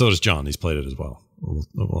 And so does John. He's played it as well.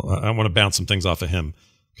 I want to bounce some things off of him,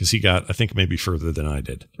 because he got, I think, maybe further than I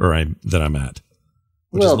did, that I'm at.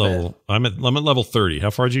 Which is level. I'm at level 30. How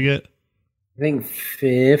far did you get? I think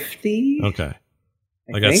 50. Okay.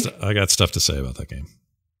 I got stuff to say about that game.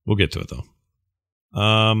 We'll get to it though.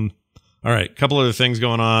 All right, a couple other things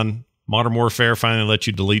going on. Modern Warfare finally let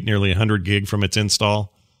you delete nearly 100 gig from its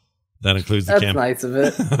install. That includes the campaign. That's nice of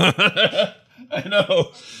it. I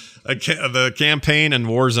know. The campaign and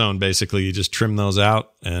Warzone, basically, you just trim those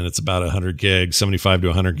out, and it's about 100 gig, 75 to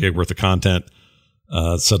 100 gig worth of content.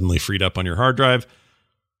 suddenly freed up on your hard drive.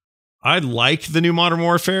 I like the new Modern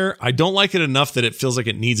Warfare. I don't like it enough that it feels like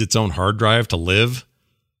it needs its own hard drive to live.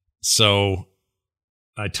 So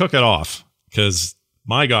I took it off because,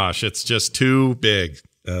 my gosh, it's just too big.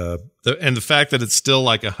 And the fact that it's still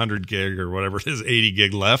like 100 gig or whatever it is, 80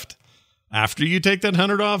 gig left after you take that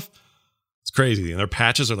 100 off, it's crazy. And their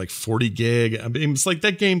patches are like 40 gig. I mean, it's like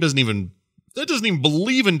that game doesn't even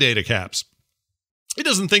believe in data caps. It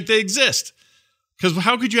doesn't think they exist. Because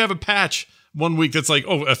how could you have a patch 1 week that's like,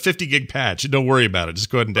 a 50 gig patch? Don't worry about it. Just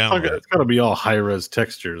go ahead and download it. It's got to be all high res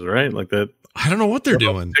textures, right? Like that. I don't know what they're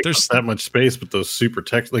doing. There's that much space with those super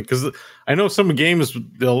text. Like, because I know some games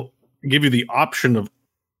they'll give you the option of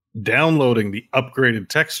downloading the upgraded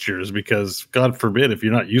textures because, God forbid, if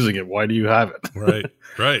you're not using it, why do you have it?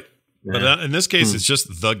 Right. Yeah. But in this case, it's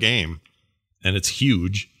just the game, and it's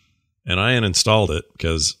huge. And I uninstalled it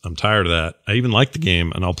because I'm tired of that. I even like the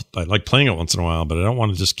game, and I like playing it once in a while, but I don't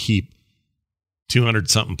want to just keep 200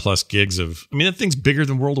 something plus gigs of. I mean, that thing's bigger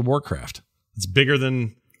than World of Warcraft. It's bigger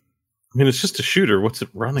than. I mean, it's just a shooter. What's it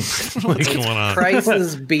running? What's going on?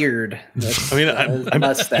 Price's beard. I mean,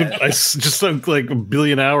 I just sunk like a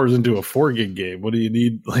billion hours into a 4 gig game. What do you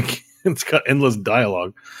need? Like, it's got endless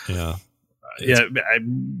dialogue. Yeah. I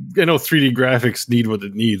know 3D graphics need what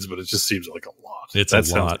it needs, but it just seems like a lot. It's a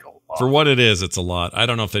lot. For what it is, it's a lot. I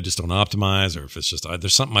don't know if they just don't optimize or if it's just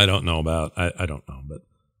there's something I don't know about. I don't know, but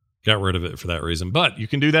got rid of it for that reason. But you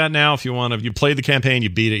can do that now if you want. If you played the campaign, you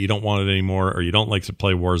beat it, you don't want it anymore, or you don't like to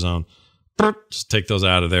play Warzone, just take those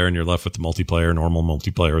out of there, and you're left with the multiplayer, normal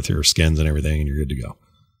multiplayer with your skins and everything, and you're good to go.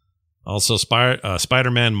 Also,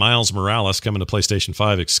 Spider-Man Miles Morales coming to PlayStation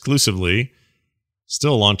 5 exclusively.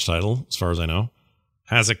 Still a launch title, as far as I know.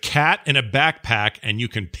 Has a cat in a backpack, and you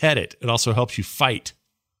can pet it. It also helps you fight.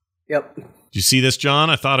 Yep. Did you see this, John?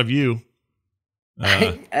 I thought of you.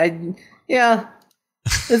 Yeah,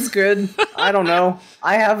 it's good. I don't know.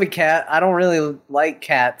 I have a cat. I don't really like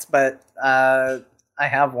cats, but I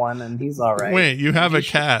have one, and he's all right. Wait, you have a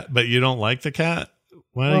cat, but you don't like the cat?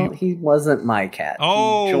 He wasn't my cat.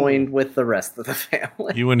 Oh, he joined with the rest of the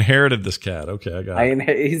family. You inherited this cat. Okay, I got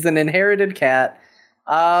it. He's an inherited cat.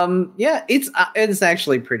 Yeah, it's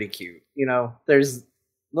actually pretty cute. You know, there's a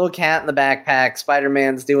little cat in the backpack.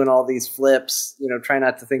 Spider-Man's doing all these flips. You know, try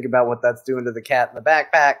not to think about what that's doing to the cat in the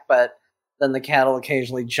backpack, but then the cat will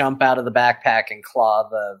occasionally jump out of the backpack and claw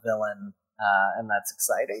the villain, and that's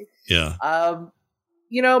exciting. Yeah.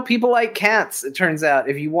 You know, people like cats, it turns out.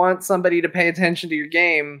 If you want somebody to pay attention to your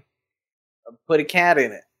game, put a cat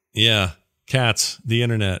in it. Yeah. Cats, the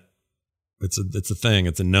internet. It's a thing.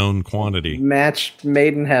 It's a known quantity. Matched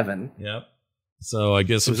made in heaven. Yep. So I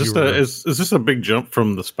guess is this a big jump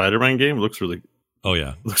from the Spider-Man game? It looks really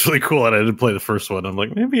looks really cool. And I didn't play the first one. I'm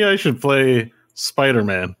like, maybe I should play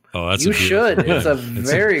Spider-Man. Oh, that's you should. Game. It's a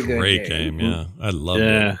very good great game. Yeah. I loved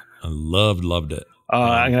it. I loved it.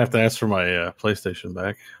 I'm gonna have to ask for my PlayStation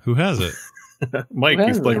back. Who has it? Mike.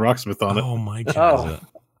 He's playing Rocksmith on it. Oh, Mike. All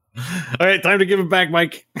right, time to give it back,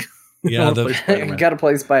 Mike. you Yeah, gotta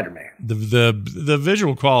play Spider-Man. The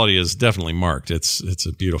visual quality is definitely marked. It's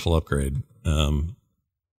a beautiful upgrade. I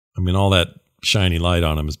mean, all that shiny light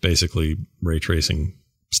on him is basically ray tracing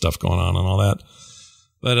stuff going on and all that.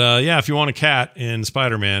 But yeah, if you want a cat in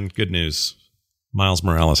Spider-Man, good news. Miles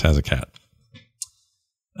Morales has a cat.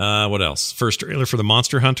 What else? First trailer for the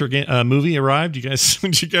Monster Hunter movie arrived. Did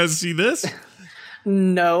you guys see this?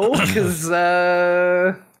 No, because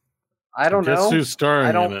I don't know. Guess who's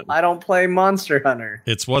starring in it? I don't play Monster Hunter.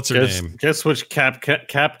 It's what's her name? Guess which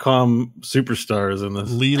Capcom superstar is in this?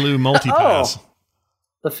 Lilu Multipass.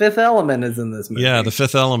 The Fifth Element is in this movie. Yeah, the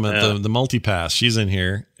Fifth Element, the Multipass. She's in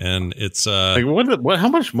here, and it's like what? How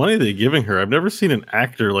much money are they giving her? I've never seen an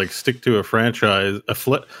actor like stick to a franchise,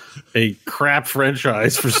 a crap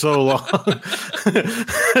franchise for so long.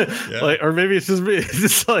 Like, or maybe it's just me.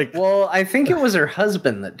 It's like, well, I think it was her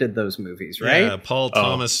husband that did those movies, right? Yeah, Paul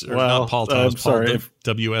Thomas, or not Paul Thomas. I'm sorry,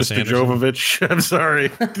 W.S. Mr. Anderson. Jovovich. I'm sorry.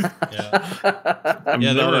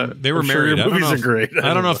 They were married. Sure, movies are great.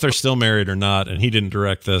 I don't know if they're still married or not, and he didn't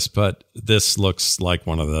direct this, but this looks like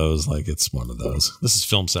one of those. Like it's one of those. This is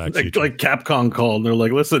Film Sack. Like Capcom called, and they're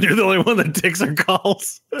like, "Listen, you're the only one that takes our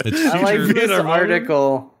calls." I like this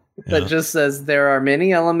article that just says there are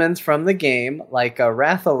many elements from the game, like a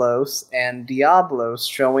Rathalos and Diablos,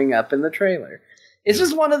 showing up in the trailer. It's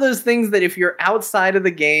just one of those things that if you're outside of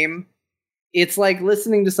the game, it's like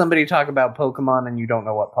listening to somebody talk about Pokemon and you don't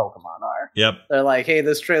know what Pokemon are. Yep. They're like, hey,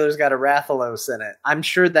 this trailer's got a Rathalos in it. I'm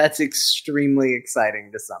sure that's extremely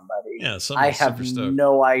exciting to somebody. Yeah, I have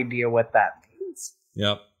no idea what that means.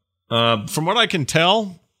 Yep. From what I can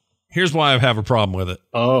tell, here's why I have a problem with it.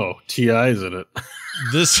 Oh, T.I.'s in it.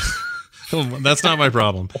 That's not my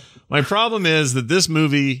problem. My problem is that this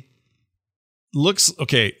movie looks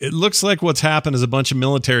okay. It looks like what's happened is a bunch of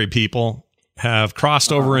military people have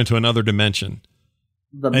crossed over into another dimension.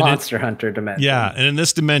 The Monster Hunter dimension. Yeah. And in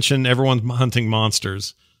this dimension, everyone's hunting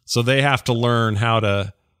monsters. So they have to learn how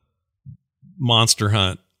to monster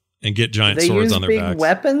hunt and get giant swords on their backs. They use big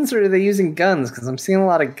weapons, or are they using guns? Because I'm seeing a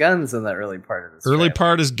lot of guns in that early part of this. Early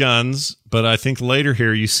part is guns, but I think later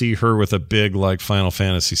here you see her with a big, like, Final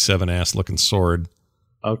Fantasy VII ass looking sword.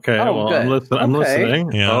 Okay, I'm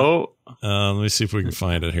listening. Yeah. Let me see if we can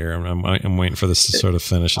find it here. I'm waiting for this to sort of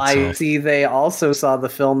finish itself. I see they also saw the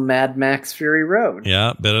film Mad Max Fury Road.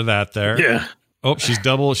 Yeah, bit of that there. Yeah. Oh, she's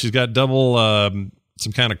got double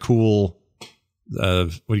some kind of cool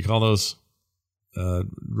what do you call those?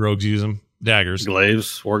 Rogues use them. Daggers.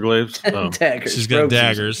 Glaives. War glaives. Oh. Daggers. She's got rogues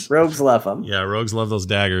daggers. Rogues love them. Yeah, rogues love those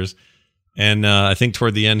daggers. And I think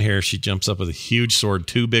toward the end here, she jumps up with a huge sword,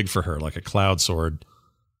 too big for her, like a cloud sword.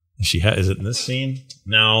 Is it in this scene?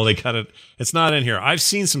 No, they cut it. It's not in here. I've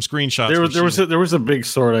seen some screenshots. There was a big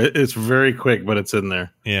sword. It's very quick, but it's in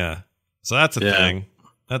there. Yeah. So that's a thing.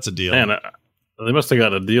 That's a deal. Man, they must have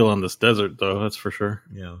got a deal on this desert, though. That's for sure.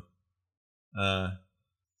 Yeah.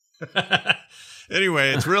 Anyway,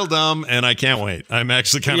 it's real dumb, and I can't wait. I'm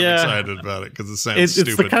actually kind of excited about it because it sounds stupid.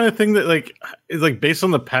 It's the kind of thing that, is based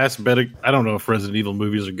on the past pedigree. I don't know if Resident Evil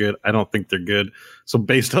movies are good. I don't think they're good. So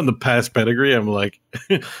based on the past pedigree, I'm like,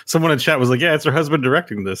 someone in chat was like, "Yeah, it's her husband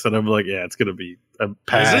directing this," and I'm like, "Yeah, it's gonna be a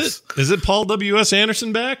pass." Is it Paul W.S.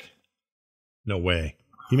 Anderson back? No way.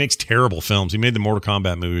 He makes terrible films. He made the Mortal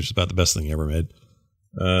Kombat movie, which is about the best thing he ever made.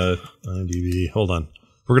 IMDb. Hold on.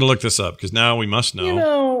 We're gonna look this up because now we must know. You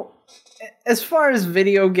know, as far as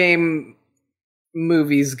video game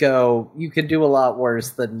movies go, you could do a lot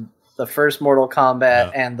worse than the first Mortal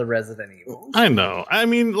Kombat and the Resident Evil. I know. I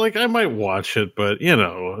mean, I might watch it, but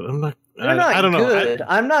I'm not. I don't know.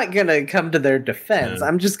 I'm not gonna come to their defense. Yeah.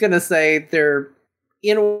 I'm just gonna say they're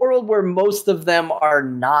in a world where most of them are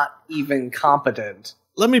not even competent.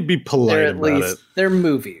 Let me be polite about it. They're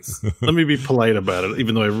movies. Let me be polite about it,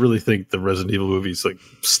 even though I really think the Resident Evil movies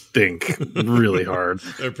stink really hard.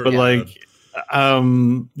 But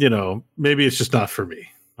maybe it's just not for me.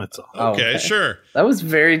 That's all. Okay, sure. That was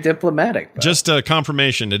very diplomatic. Bro. Just a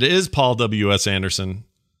confirmation. It is Paul W.S. Anderson,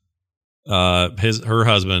 her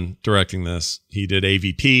husband, directing this. He did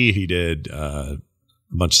AVP. He did a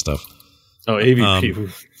bunch of stuff. Oh,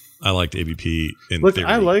 AVP. I liked AVP in theory.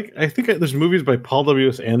 I think there's movies by Paul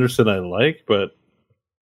W.S. Anderson I like, but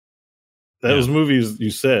those movies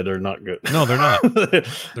you said are not good. No, they're not.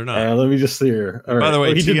 They're not. Let me just see here. All right. By the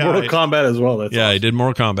way, he did Mortal Kombat as well. That's awesome. He did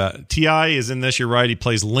Mortal Kombat. T.I. is in this. You're right. He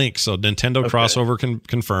plays Link. So Nintendo crossover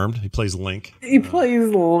confirmed. He plays Link. He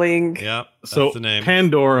plays Link. Yeah. That's so the name.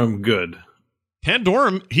 Pandorum, good.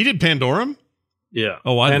 Pandorum. He did Pandorum. Yeah.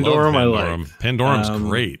 Oh, I love Pandorum. I like. Pandorum's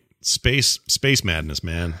great. Space madness,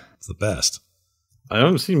 man. It's the best. I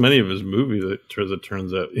haven't seen many of his movies, as it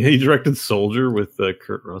turns out. He directed Soldier with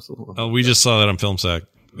Kurt Russell. Oh, we just saw that on FilmSack.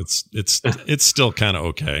 It's still kind of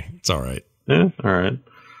okay. It's all right. Yeah, all right.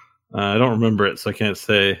 I don't remember it, so I can't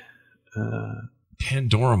say.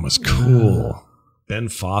 Pandorum was cool. Ben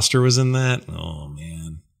Foster was in that. Oh,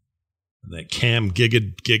 man. That Cam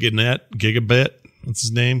Gigabit. What's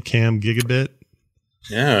his name? Cam Gigabit.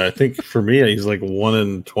 Yeah, I think for me, he's 1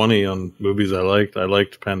 in 20 on movies I liked. I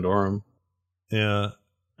liked Pandorum. Yeah.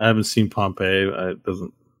 I haven't seen Pompeii. Is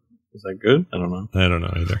that good? I don't know. I don't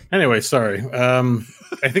know either. Anyway, sorry.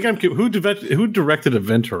 I think who directed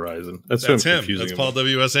Event Horizon? That's him. Confusing. That's Paul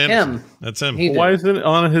W.S. Anderson. That's him. Why isn't it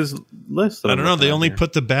on his list? I don't know. They only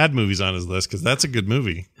put the bad movies on his list because that's a good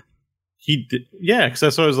movie. He did, yeah. Because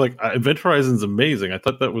that's why I was like, Event Horizon's amazing. I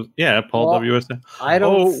thought that was Paul W.S. I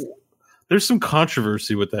don't. There's some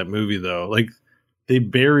controversy with that movie though. They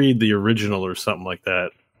buried the original or something like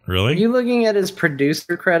that. Really? Are you looking at his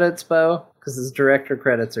producer credits, Bo? Because his director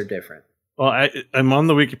credits are different. Well, I'm on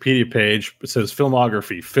the Wikipedia page. It says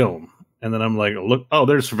filmography, film. And then I'm like, look,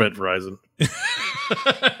 there's Event Horizon.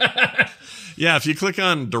 Yeah, if you click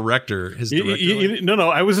on director, his director. No,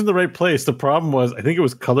 I was in the right place. The problem was, I think it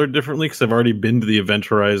was colored differently because I've already been to the Event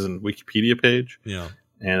Horizon Wikipedia page. Yeah.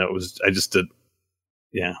 And I just did.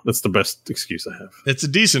 Yeah, that's the best excuse I have. It's a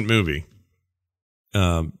decent movie.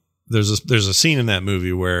 There's a scene in that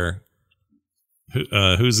movie where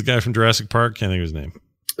who's the guy from Jurassic Park? Can't think of his name.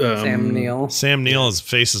 Sam Neill. Sam Neill, his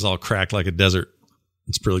face is all cracked like a desert.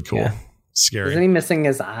 It's pretty cool. Yeah. Scary. Isn't he missing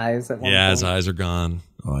his eyes at one point? His eyes are gone.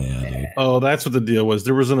 Oh, yeah, dude. Oh, that's what the deal was.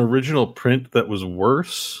 There was an original print that was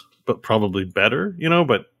worse, but probably better,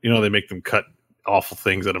 but they make them cut awful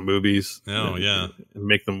things out of movies. Oh, and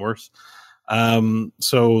make them worse.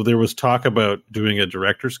 So there was talk about doing a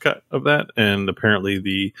director's cut of that, and apparently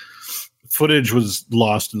the footage was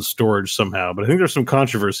lost in storage somehow. But I think there's some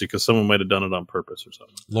controversy because someone might have done it on purpose or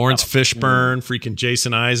something. Lawrence Fishburne, freaking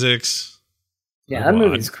Jason Isaacs. Yeah, that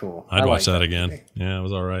movie's cool. I'd watch that again. Movie. Yeah, it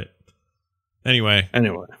was all right. Anyway,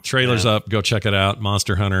 trailer's up. Go check it out.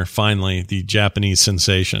 Monster Hunter, finally, the Japanese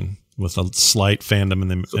sensation with a slight fandom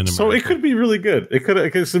in America. So it could be really good. It could,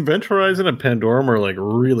 because Event Horizon and Pandorum are like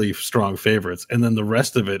really strong favorites, and then the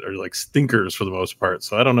rest of it are like stinkers for the most part.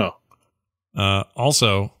 So I don't know.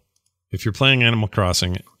 Also, if you're playing Animal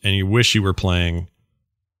Crossing and you wish you were playing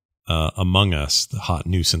Among Us, the hot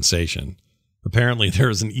new sensation, apparently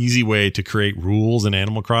there is an easy way to create rules in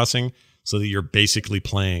Animal Crossing so that you're basically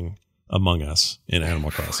playing Among Us in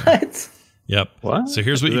Animal Crossing. What? Yep. What? So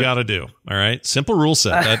here's what you got to do. All right. Simple rule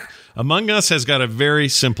set. That Among Us has got a very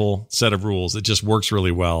simple set of rules. It just works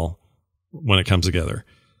really well when it comes together.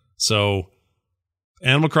 So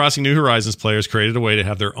Animal Crossing New Horizons players created a way to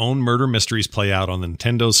have their own murder mysteries play out on the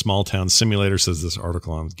Nintendo's Small Town Simulator, says this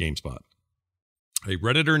article on GameSpot. A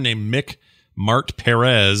Redditor named Mick Mart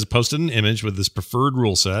Perez posted an image with this preferred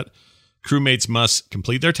rule set. Crewmates must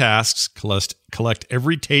complete their tasks, collect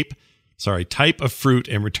every type of fruit,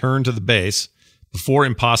 and return to the base before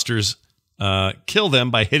imposters kill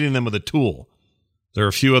them by hitting them with a tool. There are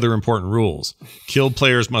a few other important rules. Killed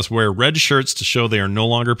players must wear red shirts to show they are no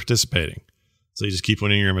longer participating. So you just keep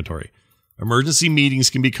one in your inventory. Emergency meetings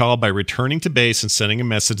can be called by returning to base and sending a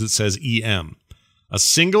message that says EM. A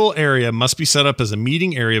single area must be set up as a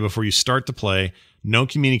meeting area before you start to play. No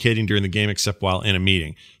communicating during the game except while in a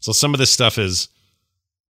meeting. So some of this stuff is,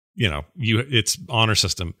 it's honor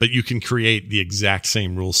system, but you can create the exact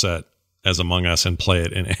same rule set as Among Us and play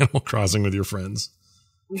it in Animal Crossing with your friends.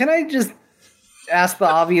 Can I just ask the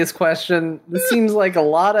obvious question? This seems like a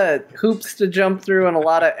lot of hoops to jump through and a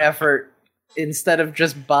lot of effort instead of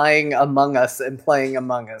just buying Among Us and playing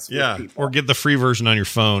Among Us with people. Or get the free version on your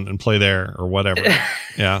phone and play there or whatever.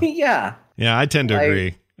 Yeah. Yeah. Yeah, I tend to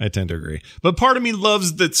agree. But part of me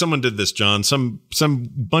loves that someone did this, John. Some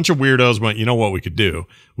bunch of weirdos went, you know what we could do?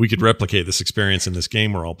 We could replicate this experience in this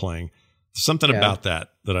game we're all playing. There's something about that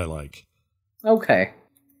I like. Okay.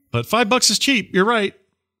 But $5 is cheap. You're right.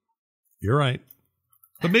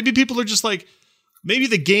 But maybe people are just like, maybe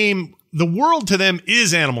the world to them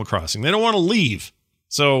is Animal Crossing. They don't want to leave.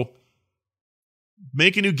 So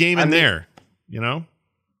make a new game there,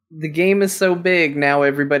 The game is so big now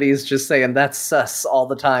everybody's just saying that's sus all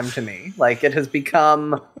the time to me. Like it's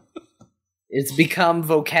become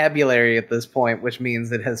vocabulary at this point, which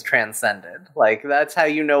means it has transcended. Like that's how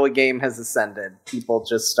you know a game has ascended. People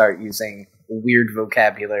just start using weird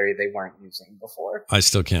vocabulary they weren't using before. I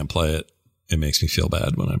still can't play it. It makes me feel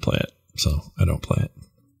bad when I play it. So I don't play it.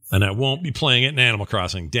 And I won't be playing it in Animal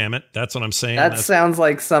Crossing. Damn it. That's what I'm saying. That sounds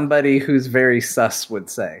like somebody who's very sus would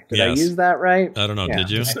say. Did I use that right? I don't know. Yeah. Did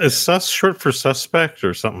you? Is sus short for suspect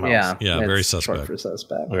or something else? Yeah, very suspect. Short for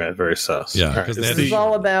suspect. Okay, very sus. Yeah, because it's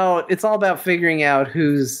all about figuring out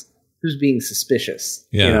who's being suspicious.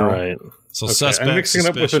 Yeah, right. So suspect. I'm mixing it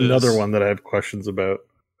up with another one that I have questions about.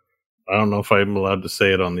 I don't know if I'm allowed to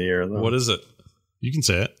say it on the air, though. What is it? You can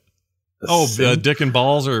say it. Dick and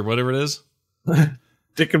Balls or whatever it is.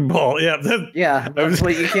 Dick and Ball, yeah. That's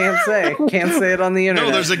what you can't say. Can't say it on the internet.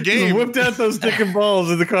 No, there's a game. Whipped out those Dick and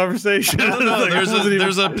Balls in the conversation. No,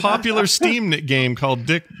 there's a popular Steam game called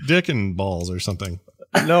Dick and Balls or something.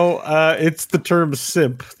 No, it's the term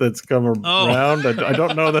simp that's come around. I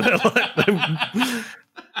don't know that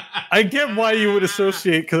I get why you would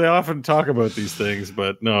associate, because I often talk about these things,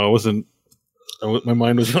 but no, it wasn't. My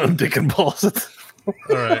mind was on Dick and Balls.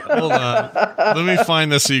 All right, hold on. Let me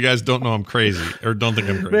find this so you guys don't know I'm crazy or don't think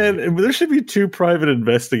I'm crazy. Man, there should be two private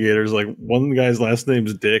investigators. Like one guy's last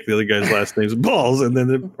name's Dick, the other guy's last name's Balls, and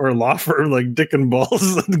then or a law firm like Dick and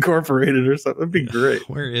Balls Incorporated or something. That'd be great.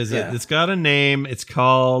 Where is it? It's got a name. It's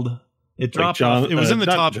called. It dropped off. It was in the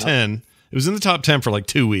top 10. It was in the top 10 for like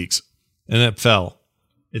 2 weeks, and it fell.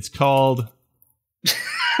 It's called.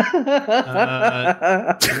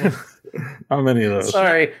 How many of those?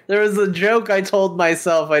 Sorry, there was a joke I told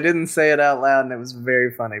myself. I didn't say it out loud, and it was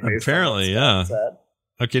very funny. Apparently, yeah.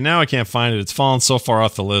 Okay, now I can't find it. It's fallen so far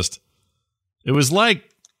off the list. It's like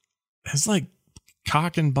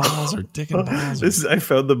cock and balls or dick and balls. I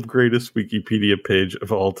found the greatest Wikipedia page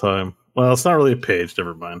of all time. Well, it's not really a page.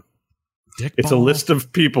 Never mind. It's a list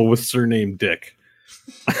of people with surname Dick.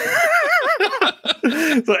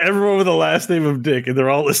 So everyone with the last name of Dick, and they're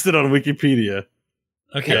all listed on Wikipedia.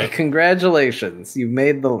 Okay, congratulations. You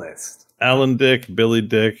made the list. Alan Dick, Billy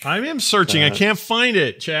Dick. I am searching. I can't find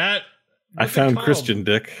it, chat. I found Christian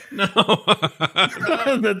Dick. No.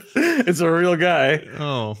 It's a real guy.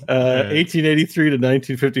 Oh. 1883 to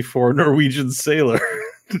 1954 Norwegian sailor.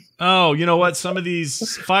 Oh, you know what? Some of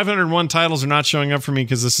these 501 titles are not showing up for me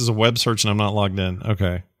because this is a web search and I'm not logged in.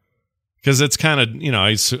 Okay. Because it's kind of,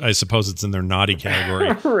 I suppose it's in their naughty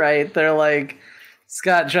category. Right. They're like,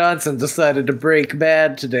 Scott Johnson decided to break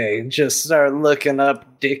bad today and just start looking up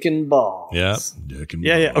Dick and Balls. Yep. Dick and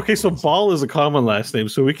Balls. Yeah. Okay, so Ball is a common last name,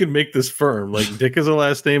 so we can make this firm. Like Dick is a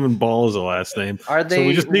last name and Ball is a last name. Are they so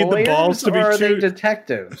we just need the balls to be are they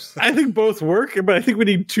detectives? I think both work, but I think we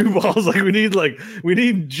need two balls. Like we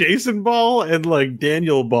need Jason Ball and like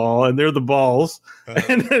Daniel Ball, and they're the balls.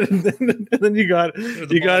 And then you got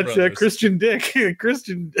Christian Dick,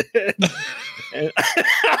 Christian.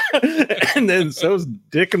 And then so's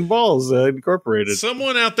Dick and Balls Incorporated.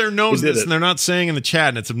 Someone out there knows this, and they're not saying in the chat,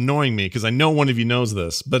 and it's annoying me because I know one of you knows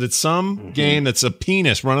this. But it's some game that's a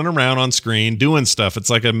penis running around on screen doing stuff. It's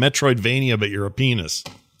like a Metroidvania, but you're a penis,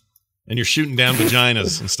 and you're shooting down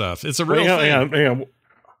vaginas and stuff. It's a real thing. Hang on.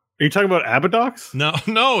 Are you talking about Abadox?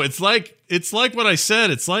 No. It's like what I said.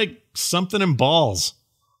 It's like something in balls.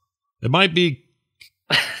 It might be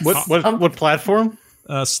what platform?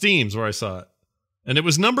 Steam's where I saw it. And it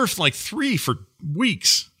was number 3 for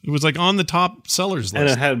weeks. It was like on the top sellers list. And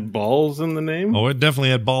it had balls in the name? Oh, it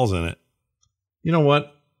definitely had balls in it. You know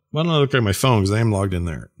what? Why don't I look at my phone because I am logged in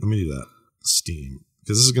there. Let me do that. Steam.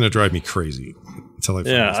 Because this is going to drive me crazy until I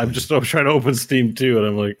find I'm trying to open Steam too. And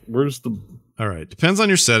I'm like, where's the... All right. Depends on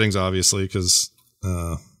your settings, obviously, because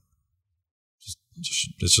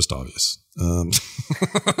it's just obvious.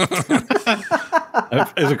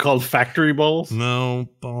 Is it called Factory Balls? No.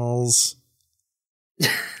 Balls.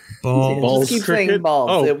 Just keep saying balls.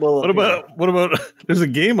 Oh, it will what about there's a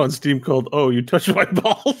game on Steam called You Touched My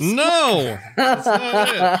Balls? No. That's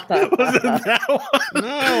not it. Wasn't that one?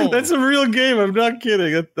 No. That's a real game. I'm not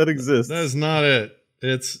kidding. That exists. That is not it.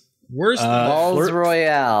 It's worse than Balls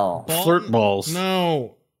Royale. Flirt Balls.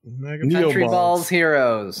 No. Country Balls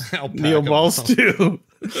Heroes. Neo Balls 2.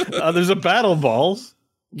 There's a Battle Balls.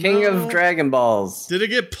 King of Dragon Balls. Did it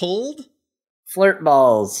get pulled? Flirt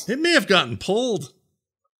Balls. It may have gotten pulled.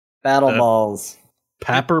 Battle Balls.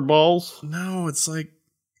 Papper Balls? No, it's like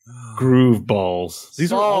Groove Balls.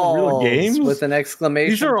 These are all real games with an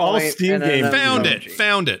exclamation. These are all Steam games. Found it.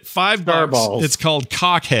 $5. Balls. It's called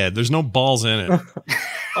Cockhead. There's no balls in it.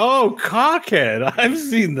 Oh, Cockhead. I've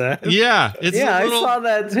seen that. Yeah. I saw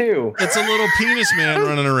that too. It's a little penis man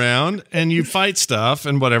running around and you fight stuff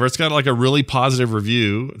and whatever. It's got like a really positive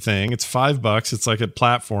review thing. It's $5. It's like a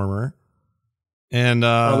platformer. And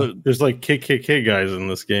there's like KKK guys in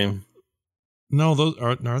this game. No, those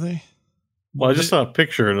are they? Well, I just saw a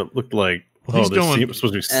picture and it looked like supposed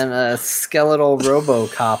to be and a skeletal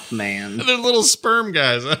RoboCop man. They're little sperm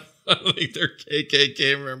guys. I don't think they're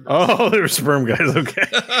KKK members. Oh, they're sperm guys. Okay.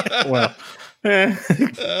 Well.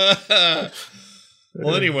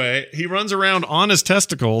 Well, anyway, he runs around on his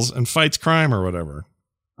testicles and fights crime or whatever.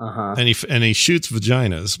 And he shoots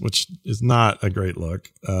vaginas, which is not a great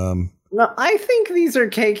look. No, I think these are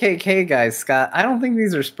KKK guys, Scott. I don't think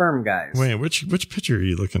these are sperm guys. Wait, which picture are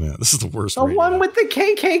you looking at? This is the worst. The one with the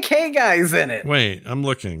KKK guys in it. Wait, I'm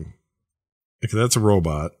looking. Okay, that's a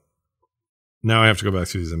robot. Now I have to go back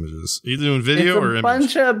to these images. Are you doing video or image?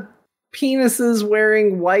 Bunch of penises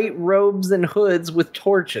wearing white robes and hoods with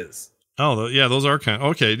torches. Oh, yeah, those are kind of...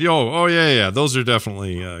 Okay, yeah. Those are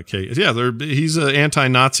definitely... he's an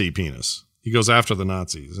anti-Nazi penis. He goes after the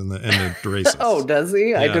Nazis and the racists. Oh, does he?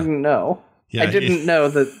 Yeah. I didn't know. Yeah, I didn't know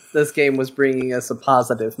that this game was bringing us a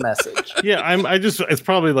positive message. Yeah, it's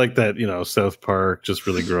probably like that, South Park, just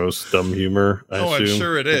really gross, dumb humor. I assume. I'm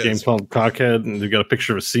sure it is. A game called Cockhead, and you got a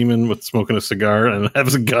picture of a seaman with smoking a cigar and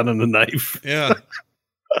has a gun and a knife. Yeah.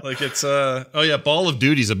 Like it's Ball of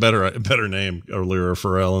Duty's a better name. Lyra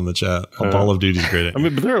Pharrell in the chat. Ball of Duty's great. I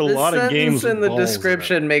mean, but there are a lot of games. In the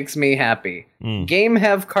description makes me happy. Game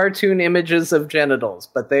have cartoon images of genitals,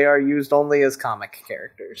 but they are used only as comic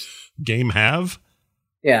characters. Game have?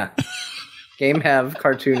 Yeah. Game have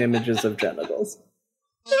cartoon images of genitals.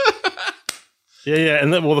 Yeah,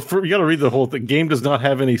 and then you got to read the whole thing. Game does not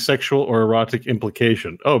have any sexual or erotic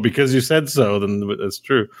implication. Oh, because you said so, then that's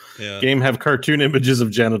true. Yeah. Game have cartoon images of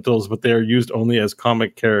genitals, but they are used only as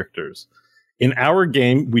comic characters. In our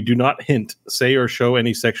game, we do not hint, say, or show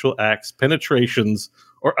any sexual acts, penetrations,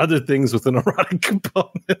 or other things with an erotic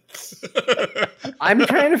component. I'm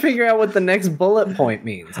trying to figure out what the next bullet point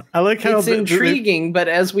means. I like how it's intriguing, but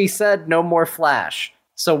as we said, no more flash.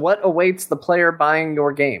 So what awaits the player buying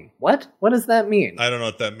your game? What? What does that mean? I don't know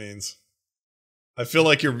what that means. I feel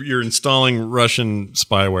like you're installing Russian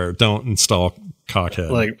spyware. Don't install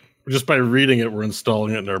Cockhead. Like just by reading it, we're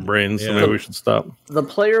installing it in our brains. So maybe we should stop. The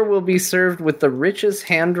player will be served with the richest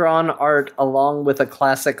hand-drawn art along with a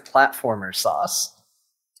classic platformer sauce.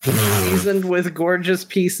 Seasoned with gorgeous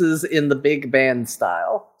pieces in the big band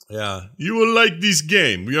style. Yeah. You will like this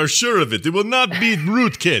game. We are sure of it. It will not beat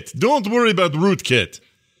Rootkit. Don't worry about Rootkit.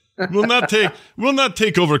 We'll not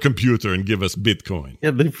take over computer and give us Bitcoin.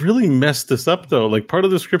 Yeah, they've really messed this up though. Like part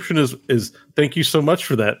of the description is thank you so much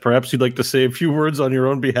for that. Perhaps you'd like to say a few words on your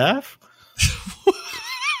own behalf.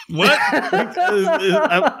 What?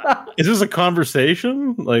 Is this a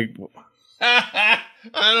conversation? Like I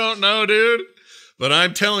don't know, dude. But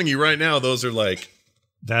I'm telling you right now, those are like,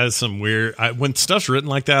 that is some weird. When stuff's written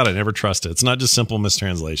like that, I never trust it. It's not just simple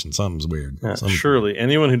mistranslation. Something's weird. Yeah, surely,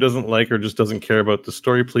 anyone who doesn't like or just doesn't care about the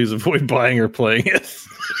story, please avoid buying or playing it.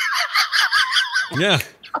 Yeah.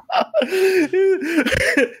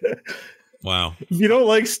 Wow. If you don't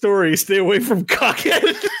like stories, stay away from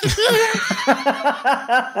Cockhead.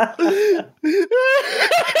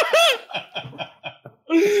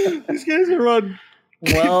 These guys are on.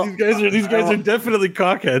 Well, these guys are definitely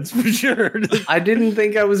cockheads for sure. I didn't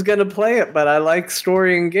think I was gonna play it, but I like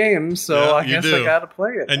story and games, so I guess I gotta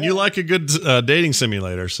play it. And you like a good dating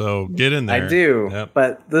simulator, so get in there. I do,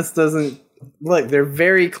 but this doesn't. Look, they're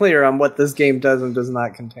very clear on what this game does and does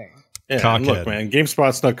not contain. Yeah, look, man,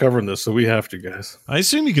 GameSpot's not covering this, so we have to, guys. I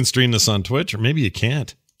assume you can stream this on Twitch, or maybe you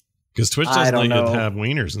can't, because Twitch doesn't let you have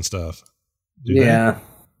wieners and stuff. Yeah,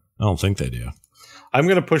 I don't think they do. I'm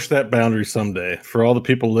going to push that boundary someday. For all the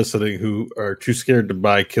people listening who are too scared to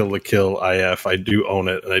buy Kill la Kill IF, I do own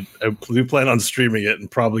it, and I do plan on streaming it and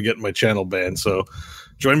probably getting my channel banned, so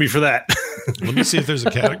join me for that. Let me see if there's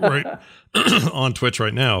a category on Twitch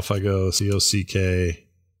right now. If I go COCK,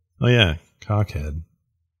 oh yeah, Cockhead.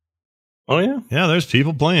 Oh yeah? Yeah, there's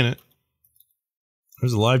people playing it.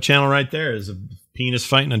 There's a live channel right there. There's a penis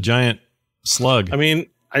fighting a giant slug. I mean,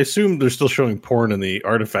 I assume they're still showing porn in the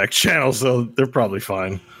Artifact channel, so they're probably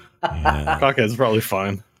fine. Yeah. Cockhead's probably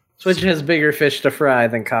fine. Twitch has bigger fish to fry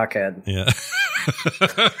than Cockhead. Yeah.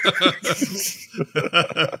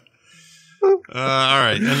 All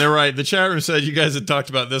right. And they're right. The chat room said you guys had talked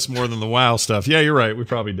about this more than the WoW stuff. Yeah, you're right. We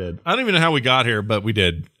probably did. I don't even know how we got here, but we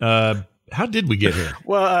did. How did we get here?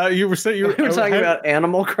 Well, you were saying we were talking about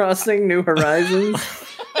Animal Crossing, New Horizons,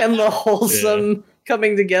 and the wholesome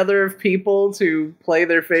coming together of people to play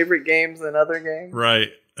their favorite games and other games. Right.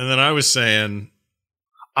 And then I was saying,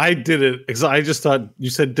 I did it because I just thought you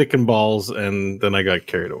said dick and balls, and then I got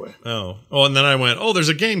carried away. Oh, and then I went, there's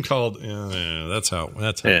a game called. Yeah, that's how we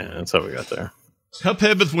got there.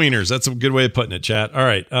 Cuphead with wieners. That's a good way of putting it, chat. All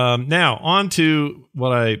right. Now on to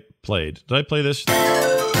what I played. Did I play this? No,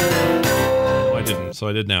 I didn't. So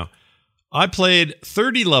I did now. I played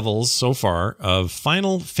 30 levels so far of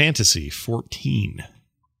Final Fantasy 14.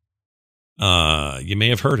 You may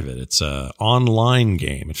have heard of it. It's an online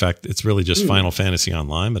game. In fact, it's really just Final Fantasy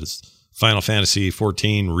Online, but it's Final Fantasy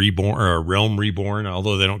 14 Reborn or Realm Reborn,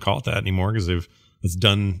 although they don't call it that anymore because it's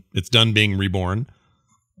done being reborn.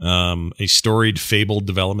 A storied, fabled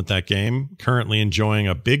development, that game. Currently enjoying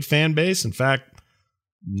a big fan base. In fact,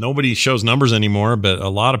 nobody shows numbers anymore, but a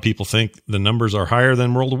lot of people think the numbers are higher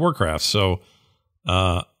than World of Warcraft. So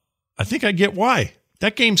I think I get why.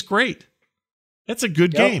 That game's great. That's a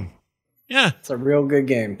good game. Yeah. It's a real good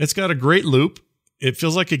game. It's got a great loop. It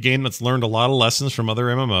feels like a game that's learned a lot of lessons from other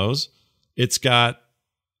MMOs. It's got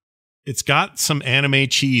some anime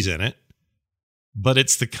cheese in it, but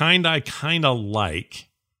it's the kind I kind of like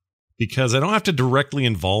because I don't have to directly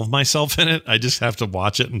involve myself in it. I just have to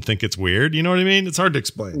watch it and think it's weird. You know what I mean? It's hard to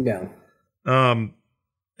explain. Yeah. And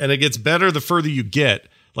it gets better the further you get.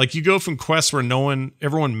 Like you go from quests where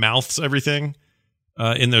everyone mouths everything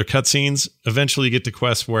in their cutscenes. Eventually you get to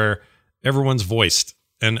quests where everyone's voiced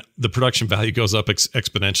and the production value goes up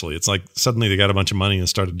exponentially. It's like suddenly they got a bunch of money and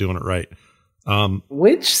started doing it right.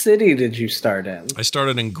 Which city did you start in? I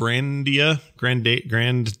started in Grandia.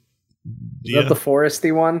 Is that the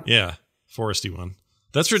foresty one? Yeah, foresty one.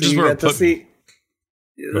 That's just where it put me.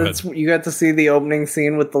 You got to see the opening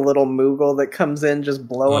scene with the little Moogle that comes in just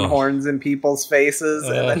blowing horns in people's faces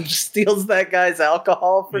and then just steals that guy's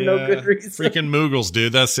alcohol for no good reason. Freaking Moogles,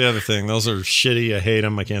 dude. That's the other thing. Those are shitty. I hate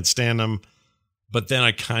them. I can't stand them. But then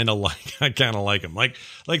I kind of like them. Like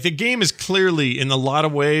the game is clearly, in a lot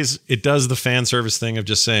of ways, it does the fan service thing of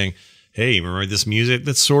just saying, hey, remember this music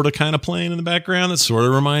that's sort of kind of playing in the background that sort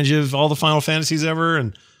of reminds you of all the Final Fantasies ever?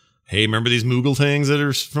 And hey, remember these Moogle things that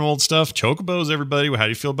are from old stuff? Chocobos, everybody. How do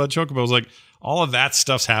you feel about Chocobos? Like, all of that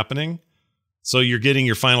stuff's happening. So you're getting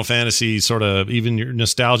your Final Fantasy sort of, even your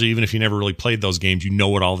nostalgia, even if you never really played those games, you know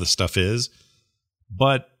what all this stuff is.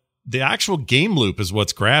 But the actual game loop is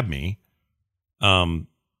what's grabbed me.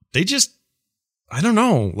 They just, I don't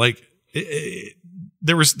know, like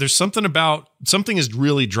there's something about, something is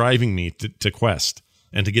really driving me to quest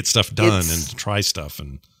and to get stuff done and to try stuff.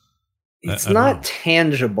 And it's not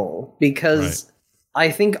tangible because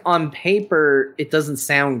I think on paper, it doesn't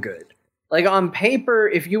sound good. Like on paper,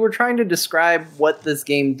 if you were trying to describe what this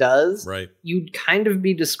game does, you'd kind of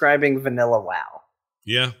be describing vanilla WoW.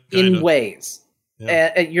 Yeah. In ways.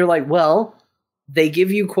 Yeah. And you're like, well, they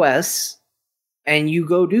give you quests and you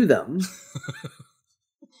go do them.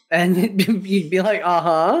 And you'd be like,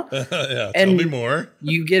 yeah, and tell me more.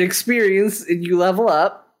 You get experience and you level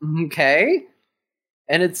up. Okay.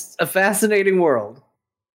 And it's a fascinating world.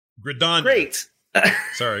 Gridania. Great.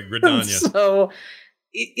 Sorry, Gridania. So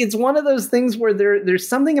it's one of those things where there's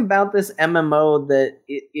something about this MMO that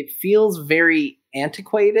it feels very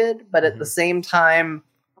antiquated, but at the same time,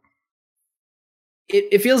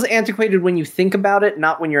 it feels antiquated when you think about it,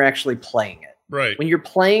 not when you're actually playing it. Right. When you're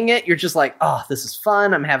playing it, you're just like, oh, this is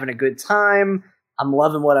fun. I'm having a good time. I'm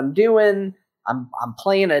loving what I'm doing. I'm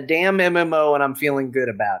playing a damn MMO and I'm feeling good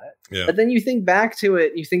about it. Yeah. But then you think back to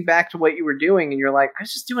it, you think back to what you were doing, and you're like, I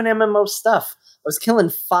was just doing MMO stuff. I was killing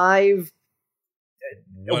 5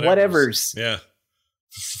 whatevers. Yeah.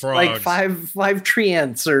 Frogs. Like 5 tree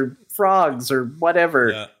ants or frogs or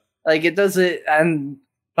whatever. Yeah. Like it does it,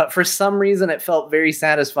 but for some reason it felt very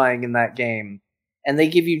satisfying in that game. And they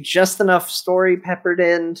give you just enough story peppered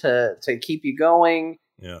in to keep you going.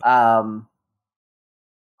 Yeah.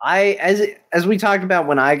 As we talked about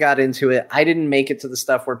when I got into it, I didn't make it to the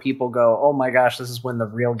stuff where people go, oh my gosh, this is when the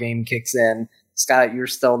real game kicks in. Scott, you're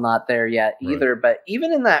still not there yet either. Right. But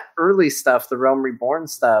even in that early stuff, the Realm Reborn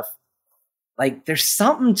stuff, like there's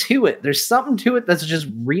something to it. There's something to it that's just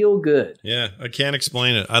real good. Yeah, I can't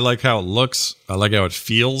explain it. I like how it looks. I like how it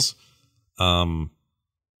feels.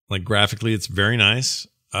 Like graphically, it's very nice.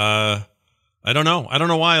 I don't know. I don't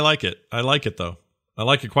know why I like it. I like it though. I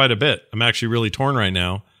like it quite a bit. I'm actually really torn right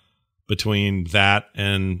now between that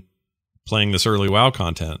and playing this early WoW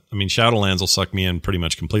content. I mean, Shadowlands will suck me in pretty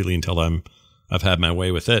much completely until I've had my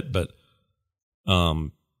way with it. But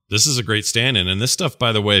this is a great stand-in. And this stuff,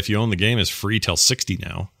 by the way, if you own the game, is free till 60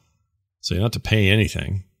 now. So you don't have to pay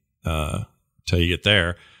anything till you get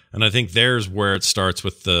there. And I think there's where it starts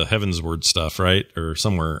with the Heavensward stuff, right? Or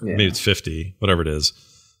somewhere, maybe it's 50, whatever it is.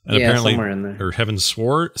 And apparently, somewhere in there. Or Heaven's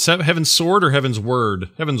Sword or Heaven's Word?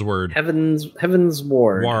 Heavensward.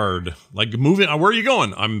 Heavensward. Ward. Like moving, where are you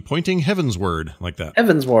going? I'm pointing Heavensward, like that.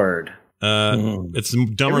 Heavensward. It's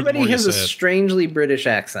dumber. Everybody has a strangely British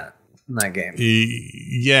accent in that game.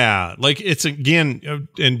 Yeah. Like it's again,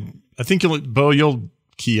 and I think you'll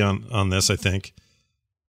key on this, I think.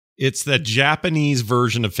 It's that Japanese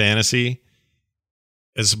version of fantasy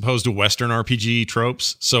as opposed to Western RPG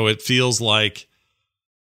tropes. So it feels like,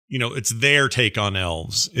 it's their take on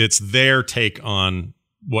elves. It's their take on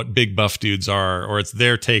what big buff dudes are, or it's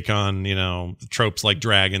their take on, tropes like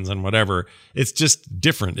dragons and whatever. It's just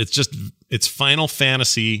different. It's Final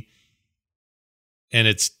Fantasy, and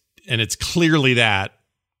it's clearly that.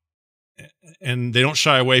 And they don't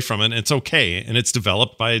shy away from it. And it's okay. And it's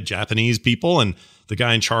developed by Japanese people, and the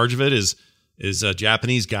guy in charge of it is a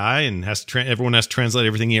Japanese guy, and everyone has to translate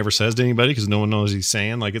everything he ever says to anybody because no one knows what he's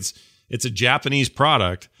saying. Like it's a Japanese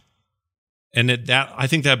product, and I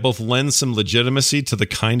think that both lends some legitimacy to the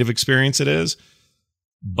kind of experience it is,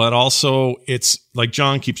 but also it's like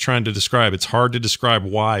John keeps trying to describe. It's hard to describe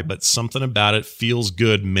why, but something about it feels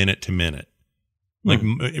good minute to minute. Like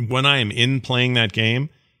when I am in playing that game,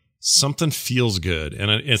 something feels good,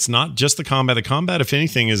 and it's not just the combat. The combat, if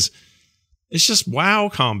anything, it's just WoW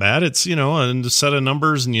combat. It's, a set of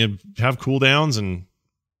numbers, and you have cooldowns and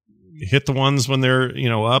you hit the ones when they're,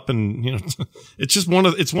 up, and, it's just one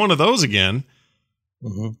of those again.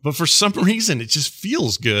 Mm-hmm. But for some reason, it just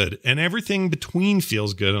feels good, and everything between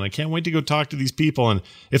feels good. And I can't wait to go talk to these people. And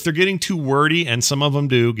if they're getting too wordy, and some of them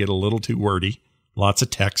do get a little too wordy, lots of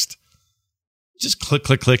text, just click,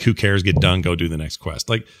 click, click. Who cares? Get done. Go do the next quest.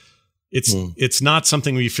 Like it's not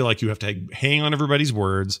something where you feel like you have to hang on everybody's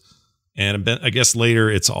words. And I guess later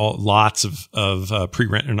it's all lots of not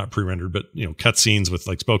pre-rendered, but cutscenes with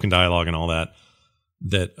like spoken dialogue and all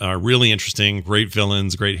that are really interesting. Great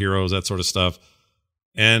villains, great heroes, that sort of stuff.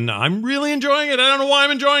 And I'm really enjoying it. I don't know why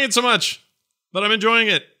I'm enjoying it so much, but I'm enjoying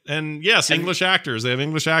it. And yes, English actors. They have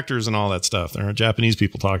English actors and all that stuff. There aren't Japanese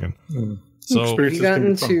people talking. So have you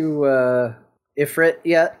gotten to Ifrit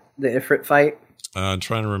yet? The Ifrit fight? I'm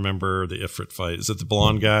trying to remember the Ifrit fight. Is it the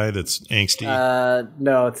blonde guy that's angsty?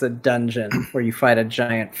 No, it's a dungeon where you fight a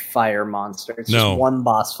giant fire monster. It's just one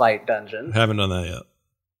boss fight dungeon. Haven't done that yet.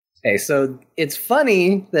 Okay, so it's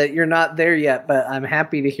funny that you're not there yet, but I'm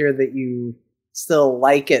happy to hear that you still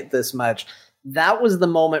like it this much. That was the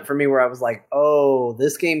moment for me where I was like, oh,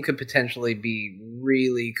 this game could potentially be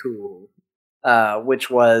really cool.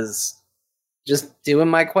 Which was just doing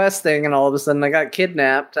my quest thing, and all of a sudden I got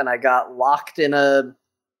kidnapped and I got locked in a...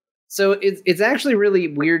 So it's actually really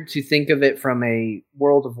weird to think of it from a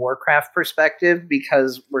World of Warcraft perspective,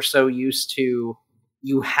 because we're so used to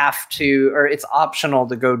you have to, or it's optional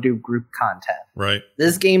to go do group content. Right.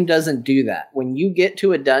 This game doesn't do that. When you get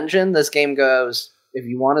to a dungeon, this game goes, if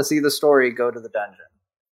you want to see the story, go to the dungeon.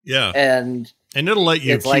 Yeah. And it'll let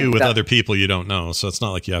you queue with other people you don't know. So it's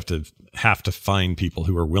not like you have to find people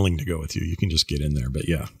who are willing to go with you. You can just get in there. But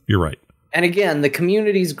yeah, you're right. And again, the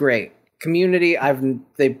community's great. Community,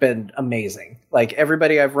 they've been amazing. Like,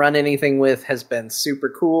 everybody I've run anything with has been super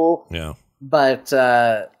cool. Yeah. But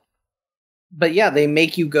yeah, they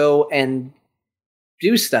make you go and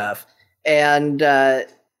do stuff. And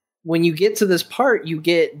when you get to this part, you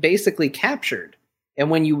get basically captured.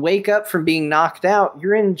 And when you wake up from being knocked out,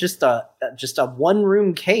 you're in just a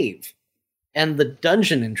one-room cave. And the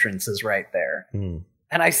dungeon entrance is right there. Mm.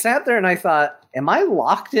 And I sat there and I thought, am I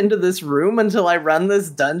locked into this room until I run this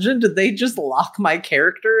dungeon? Did they just lock my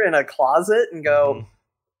character in a closet and go,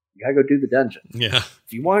 you gotta go do the dungeon? Yeah.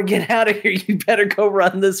 If you want to get out of here, you better go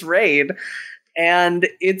run this raid. And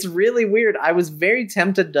it's really weird. I was very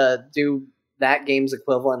tempted to do that game's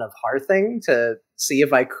equivalent of Hearthing to see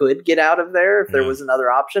if I could get out of there, if there was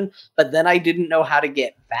another option. But then I didn't know how to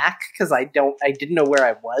get back because I didn't know where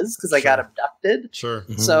I was because I got abducted. Sure.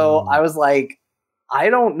 So I was like, I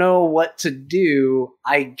don't know what to do.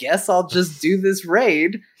 I guess I'll just do this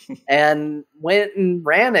raid, and went and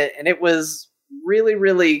ran it. And it was really,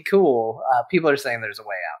 really cool. People are saying there's a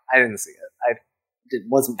way out. I didn't see it.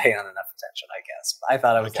 Wasn't paying enough attention, I guess. I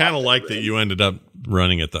thought I was. I kind of like that you ended up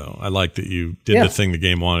running it, though. I like that you did the thing the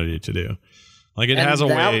game wanted you to do. Like, it has a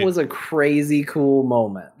way. That was a crazy cool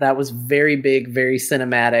moment. That was very big, very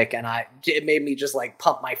cinematic, and it made me just like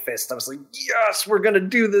pump my fist. I was like, yes, we're gonna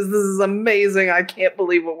do this. This is amazing. I can't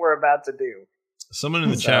believe what we're about to do. Someone in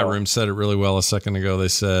the chat room said it really well a second ago. They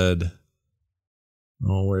said, I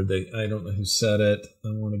don't know who said it. I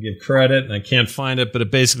want to give credit and I can't find it, but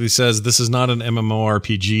it basically says this is not an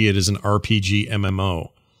MMORPG. It is an RPG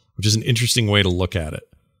MMO, which is an interesting way to look at it.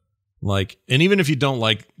 Like, and even if you don't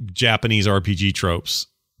like Japanese RPG tropes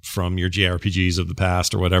from your JRPGs of the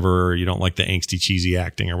past or whatever, or you don't like the angsty, cheesy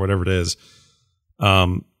acting or whatever it is,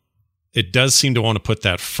 it does seem to want to put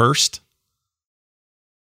that first,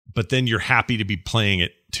 but then you're happy to be playing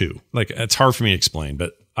it too. Like, it's hard for me to explain,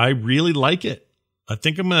 but I really like it. I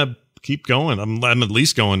think I'm going to keep going. I'm at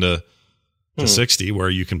least going to 60 where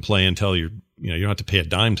you can play until you don't have to pay a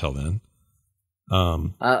dime till then.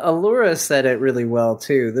 Allura said it really well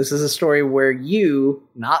too. This is a story where you,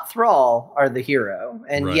 not Thrall, are the hero.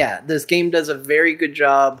 And yeah, this game does a very good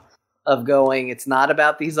job of going, it's not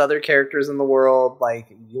about these other characters in the world. Like,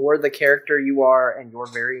 you're the character you are, and you're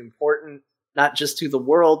very important, not just to the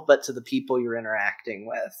world, but to the people you're interacting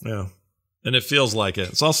with. Yeah. And it feels like it.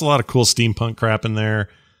 It's also a lot of cool steampunk crap in there.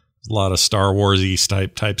 There's a lot of Star Wars-y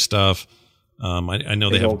type stuff. I know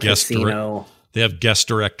they have guest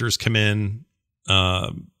directors come in.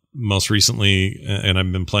 Most recently, and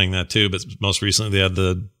I've been playing that too, but most recently they had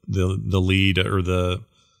the lead or the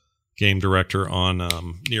game director on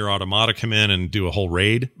Nier Automata come in and do a whole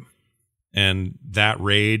raid. And that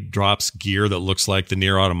raid drops gear that looks like the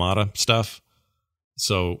Nier Automata stuff.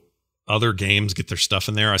 So other games get their stuff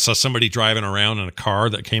in there. I saw somebody driving around in a car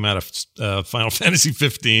that came out of Final Fantasy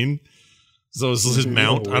 15. So it was his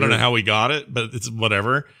mount. I don't know how he got it, but it's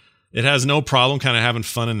whatever. It has no problem kind of having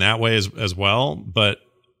fun in that way as well. But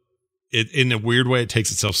in a weird way, it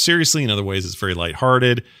takes itself seriously. In other ways, it's very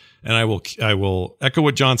lighthearted. And I will echo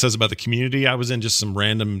what John says about the community. I was in just some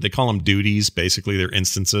random, they call them duties. Basically, they're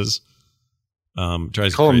instances. Call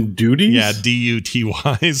them duties? Yeah,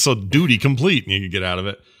 DUTY. So duty complete, and you can get out of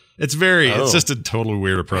it. It's just a totally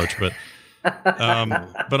weird approach, but I'm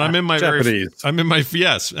in my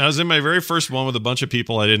I was in my very first one with a bunch of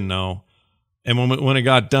people I didn't know. And when it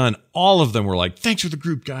got done, all of them were like, thanks for the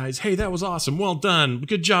group, guys. Hey, that was awesome. Well done.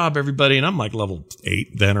 Good job, everybody. And I'm like level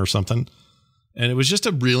 8 then or something. And it was just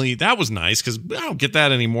that was nice because I don't get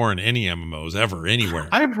that anymore in any MMOs ever, anywhere.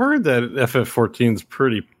 I've heard that FF14 is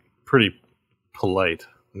pretty polite.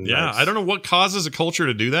 Yeah, nice. I don't know what causes a culture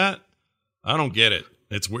to do that. I don't get it.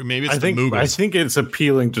 Maybe it's the Moogles. I think it's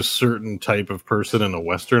appealing to certain type of person in a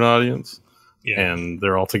Western audience. Yeah. And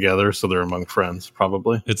they're all together, so they're among friends,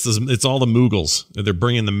 probably. It's all the Moogles. They're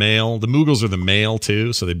bringing the mail. The Moogles are the mail,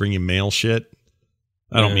 too, so they bring you mail shit.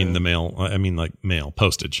 I don't mean the mail. I mean like mail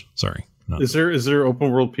postage. Sorry. Is there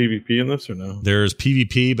open world PvP in this or no? There's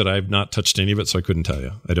PvP, but I've not touched any of it, so I couldn't tell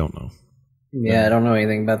you. I don't know. Yeah, I don't know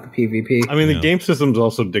anything about the PvP. I mean, the game system's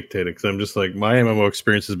also dictated because I'm just like, my MMO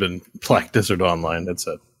experience has been Black Desert Online. That's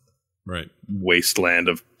a wasteland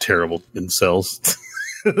of terrible incels,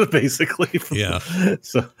 basically. Yeah.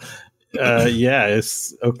 So,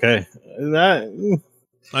 it's okay.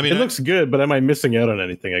 I mean, it looks good, but am I missing out on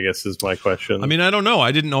anything, I guess, is my question. I mean, I don't know.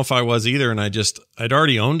 I didn't know if I was either, and I'd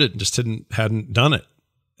already owned it and just hadn't done it.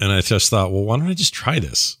 And I just thought, well, why don't I just try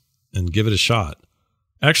this and give it a shot?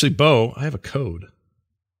 Actually, Bo, I have a code.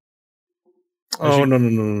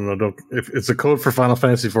 No, don't. If it's a code for Final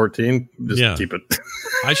Fantasy 14, just keep it.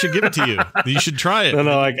 I should give it to you. You should try it.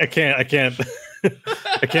 No, I can't. I can't.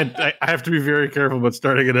 I have to be very careful about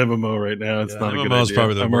starting an MMO right now. It's not a good idea. MMO is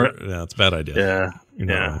probably it's a bad idea.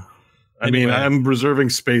 Yeah. I mean, I'm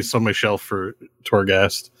reserving space on my shelf for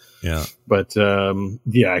Torghast. Yeah. But,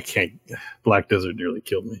 I can't. Black Desert nearly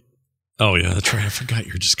killed me. Oh, yeah, that's right. I forgot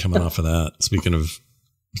you're just coming off of that. Speaking of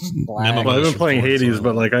I've been playing Hades,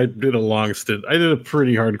 but like I did a long stint. I did a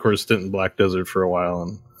pretty hardcore stint in Black Desert for a while,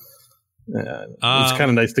 and it's kind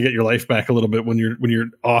of nice to get your life back a little bit when you're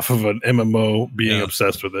off of an MMO being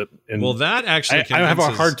obsessed with it. And well, that actually I have a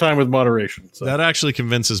hard time with moderation. So. That actually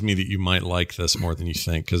convinces me that you might like this more than you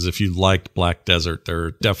think, because if you liked Black Desert, there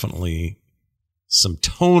are definitely some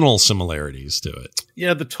tonal similarities to it.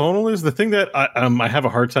 Yeah, the tonal is the thing that I have a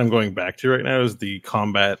hard time going back to right now. Is the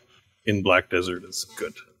combat in Black Desert is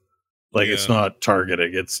good. Like it's not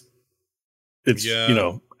targeting. It's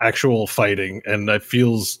actual fighting, and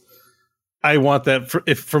I want that.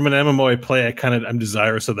 If from an MMO I play, I'm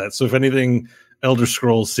desirous of that. So if anything, Elder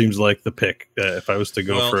Scrolls seems like the pick if I was to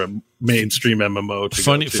go for a mainstream MMO.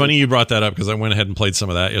 Funny you brought that up, because I went ahead and played some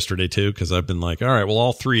of that yesterday too, because I've been like, all right,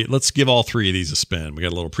 well, let's give all three of these a spin. We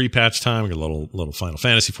got a little pre-patch time, we got a little Final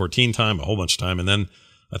Fantasy 14 time, a whole bunch of time, and then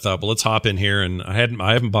I thought, well, let's hop in here. And I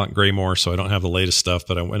haven't bought Greymoor, so I don't have the latest stuff,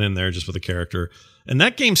 but I went in there just with a character, and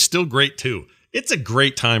that game's still great too. It's a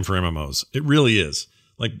great time for MMOs. It really is.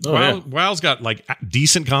 Like WoW's got like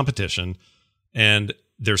decent competition, and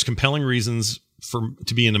there's compelling reasons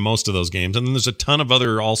to be into most of those games. And then there's a ton of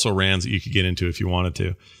other also rans that you could get into if you wanted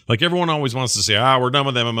to. Like everyone always wants to say, we're done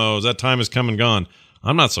with MMOs. That time has come and gone.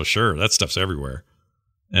 I'm not so sure. That stuff's everywhere.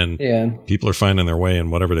 And people are finding their way in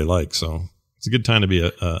whatever they like. So it's a good time to be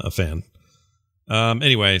a fan.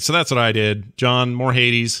 Anyway, so that's what I did. John, more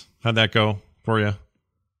Hades. How'd that go for you?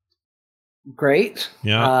 Great.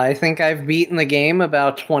 Yeah. I think I've beaten the game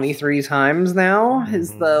about 23 times now,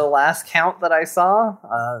 is the last count that I saw.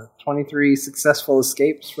 23 successful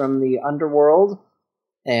escapes from the underworld.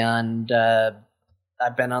 And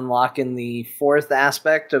I've been unlocking the fourth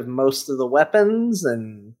aspect of most of the weapons.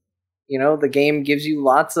 And, the game gives you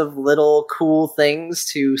lots of little cool things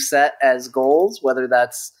to set as goals, whether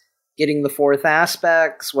that's getting the fourth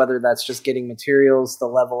aspects, whether that's just getting materials to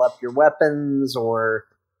level up your weapons, or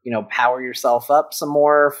power yourself up some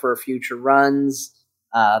more for future runs.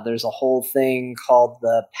 There's a whole thing called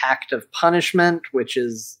the Pact of Punishment, which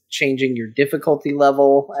is changing your difficulty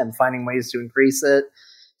level and finding ways to increase it.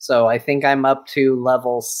 So I think I'm up to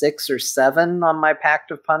level 6 or 7 on my Pact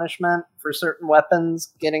of Punishment for certain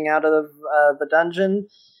weapons getting out of the dungeon.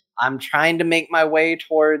 I'm trying to make my way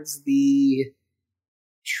towards the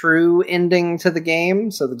true ending to the game.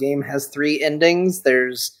 So the game has 3 endings.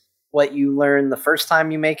 There's what you learn the first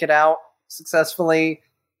time you make it out successfully.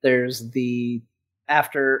 There's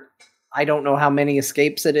after, I don't know how many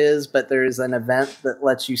escapes it is, but there's an event that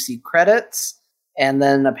lets you see credits. And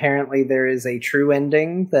then apparently there is a true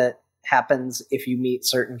ending that happens if you meet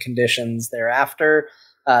certain conditions thereafter.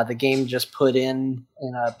 The game just put in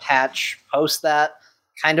a patch post that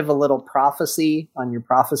kind of a little prophecy on your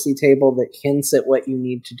prophecy table that hints at what you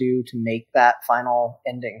need to do to make that final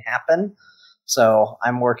ending happen. So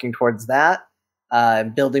I'm working towards that.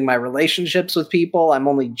 I'm building my relationships with people. I'm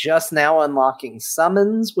only just now unlocking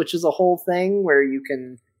summons, which is a whole thing where you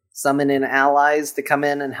can summon in allies to come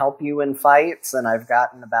in and help you in fights. And I've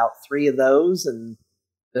gotten about 3 of those, and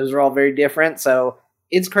those are all very different. So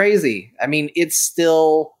it's crazy. I mean, it's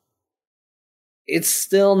still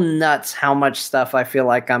nuts how much stuff I feel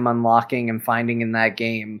like I'm unlocking and finding in that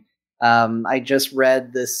game. I just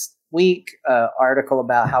read this week article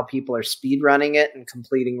about how people are speed running it and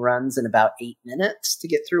completing runs in about 8 minutes to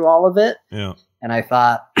get through all of it. Yeah. And I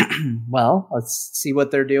thought, well, let's see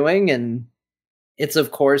what they're doing. And it's,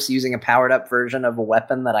 of course, using a powered up version of a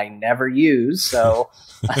weapon that I never use. So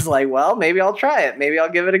I was like, well, maybe I'll try it. Maybe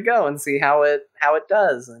I'll give it a go and see how it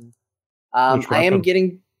does. And I am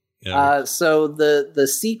getting so the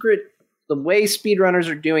the way speedrunners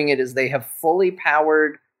are doing it is they have fully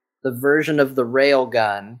powered the version of the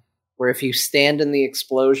railgun where if you stand in the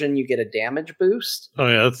explosion, you get a damage boost. Oh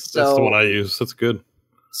yeah, that's the one I use. That's good.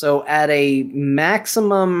 So at a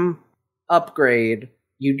maximum upgrade,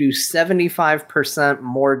 you do 75%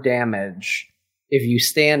 more damage if you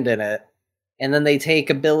stand in it. And then they take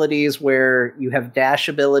abilities where you have dash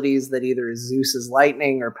abilities that either is Zeus's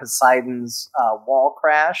lightning or Poseidon's wall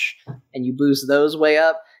crash, and you boost those way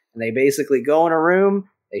up. And they basically go in a room,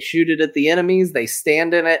 they shoot it at the enemies, they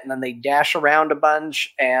stand in it, and then they dash around a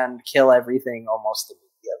bunch and kill everything almost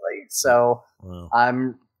immediately. So wow.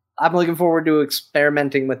 I'm looking forward to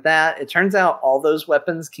experimenting with that. It turns out all those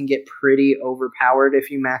weapons can get pretty overpowered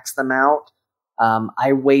if you max them out.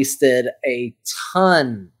 I wasted a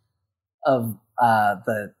ton of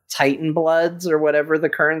the Titan Bloods or whatever the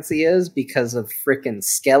currency is because of frickin'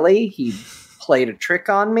 Skelly. He played a trick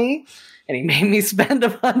on me and he made me spend a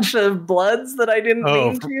bunch of Bloods that I didn't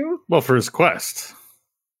mean to. Well, for his quest.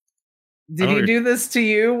 Did he do this to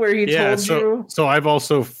you where he told you? So I've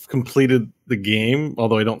also completed the game,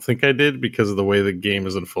 although I don't think I did because of the way the game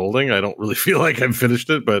is unfolding. I don't really feel like I've finished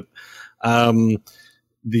it, but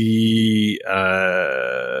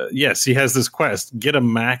yes, he has this quest: get a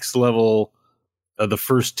max level, the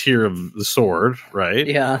first tier of the sword, right?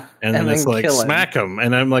 Yeah, and then it's like smack him,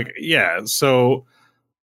 and I'm like, yeah. So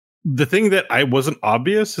the thing that I wasn't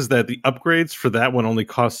obvious is that the upgrades for that one only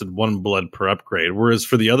costed 1 blood per upgrade, whereas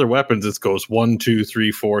for the other weapons it goes 1, 2,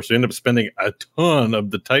 3, 4. So you end up spending a ton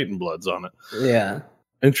of the Titan Bloods on it. Yeah,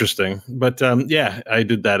 interesting, but yeah, I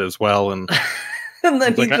did that as well, and and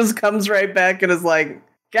then he just comes right back and is like,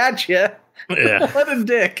 gotcha. Yeah. What a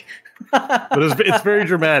dick. But it's very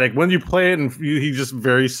dramatic. When you play it and he's just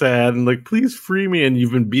very sad and like, please free me. And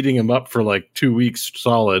you've been beating him up for like 2 weeks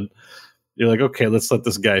solid. You're like, okay, let's let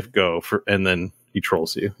this guy go. And then he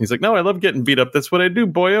trolls you. He's like, no, I love getting beat up. That's what I do,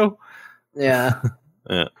 boyo. Yeah.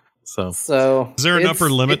 Yeah. So is there an upper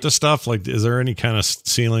limit to stuff? Like, is there any kind of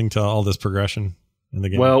ceiling to all this progression in the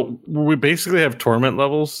game? Well, we basically have torment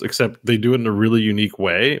levels, except they do it in a really unique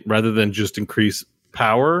way. Rather than just increase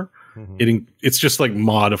power, it's just like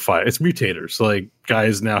modify. It's mutators. So like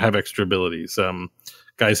guys now have extra abilities.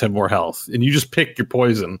 Guys have more health, and you just pick your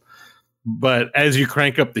poison. But as you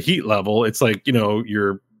crank up the heat level, it's like, you know,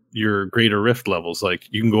 your greater rift levels. Like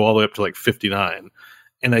you can go all the way up to like 59,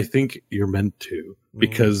 and I think you're meant to,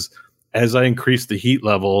 because as I increase the heat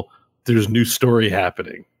level, there's new story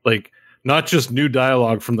happening. Like not just new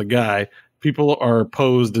dialogue from the guy. People are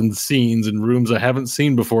posed in scenes and rooms I haven't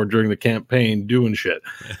seen before during the campaign doing shit.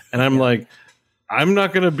 And I'm like, I'm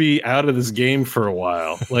not going to be out of this game for a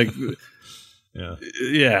while. Like,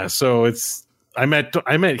 yeah. So I'm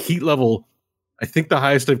at heat level. I think the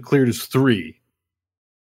highest I've cleared is 3.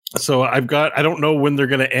 So I don't know when they're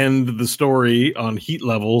going to end the story on heat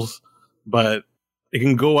levels, but it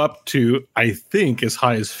can go up to, I think, as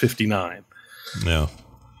high as 59. Yeah.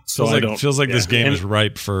 So feels like this game is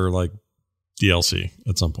ripe for like DLC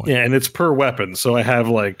at some point. Yeah, and it's per weapon, so I have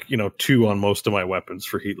like 2 on most of my weapons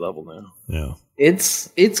for heat level now. Yeah,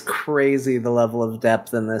 it's crazy the level of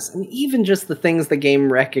depth in this, and even just the things the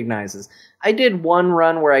game recognizes. I did one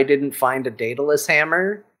run where I didn't find a Daedalus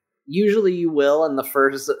hammer. Usually you will in the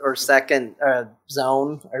first or second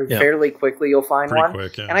zone, or fairly quickly you'll find pretty one.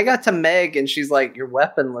 Quick, yeah. And I got to Meg, and she's like, "Your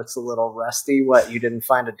weapon looks a little rusty. What, you didn't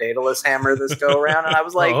find a Daedalus hammer this go around?" And I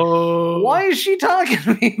was like, "Why is she talking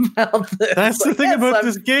to me about this?" That's the thing about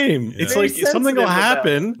this game. It's like something will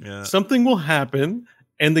happen. Yeah. Something will happen.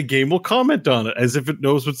 And the game will comment on it as if it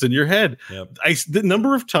knows what's in your head. Yep. The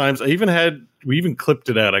number of times we even clipped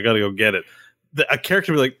it out. I got to go get it. A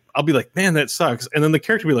character will be like, I'll be like, man, that sucks. And then the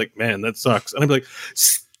character will be like, man, that sucks. And I'll be like,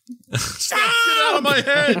 stop! Get out of my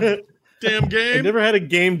head. Damn game. I've never had a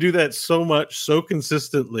game do that so much, so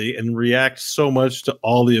consistently, and react so much to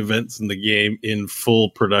all the events in the game in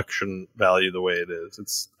full production value the way it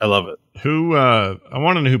is. I love it. I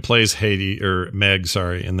want to know who plays Haiti or Meg,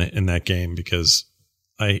 in that game, because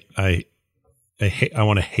I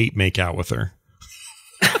want to hate make out with her.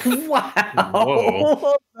 Wow.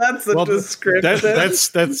 Whoa. That's a description.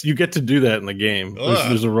 That's you get to do that in the game.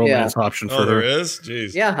 There's a romance option for her. There is?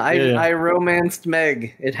 Jeez. Yeah, I romanced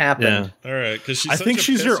Meg. It happened. Yeah. All right, because I think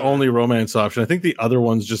she's your only romance option. I think the other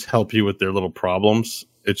ones just help you with their little problems.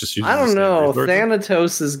 It just uses I don't know.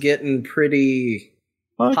 Thanatos is getting pretty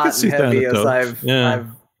hot and heavy Thanatos. as I've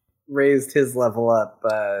raised his level up.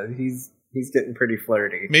 He's getting pretty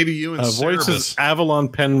flirty. Maybe you and Voice is Avalon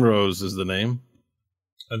Penrose is the name.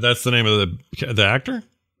 That's the name of the actor?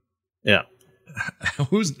 Yeah.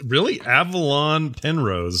 Who's really Avalon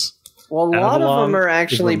Penrose? Well, a lot of them are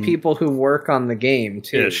actually people who work on the game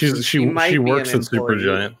too. Yeah, she works at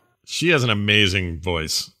Supergiant. She has an amazing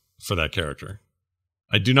voice for that character.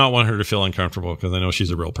 I do not want her to feel uncomfortable because I know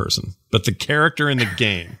she's a real person. But the character in the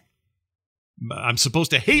game, I'm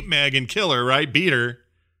supposed to hate Meg and kill her, right? Beat her.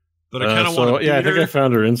 But I kind of want to. Yeah, I think I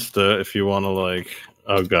found her Insta. If you want to,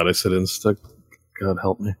 oh god, I said Insta. God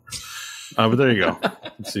help me. But there you go.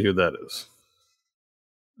 Let's see who that is.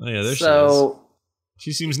 Oh yeah, there she is.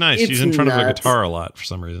 She seems nice. She's in front of a guitar a lot for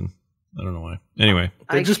some reason. I don't know why. Anyway,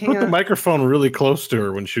 they just put the microphone really close to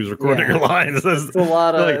her when she was recording her lines. It's a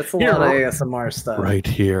lot of ASMR stuff. Right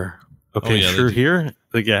here. Okay, here.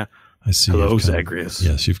 Yeah. I see. Hello, Zagreus.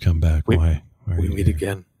 Yes, you've come back. Why? We meet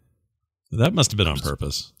again. That must have been on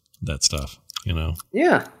purpose. That stuff,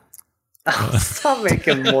 Yeah. Oh, stop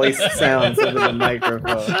making voice sounds into the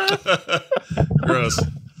microphone. Gross.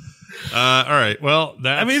 All right. Well,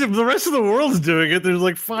 the rest of the world's doing it. There's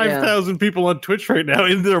 5,000 people on Twitch right now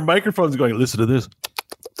in their microphones going, listen to this.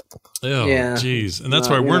 Oh, jeez. And that's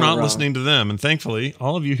why we're not listening to them. And thankfully,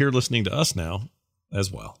 all of you here listening to us now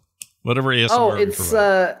as well. Whatever ASMR. Oh, it's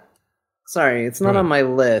sorry, it's not on my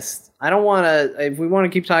list. I don't want to. If we want to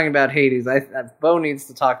keep talking about Hades, Bo needs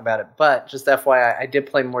to talk about it. But just FYI, I did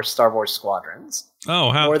play more Star Wars Squadrons. Oh,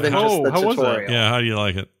 how just the tutorial. Was that? Yeah, how do you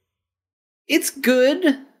like it? It's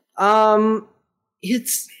good.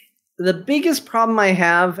 It's the biggest problem I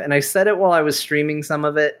have, and I said it while I was streaming some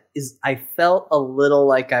of it, is I felt a little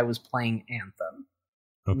like I was playing Anthem.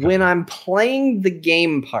 Okay. When I'm playing the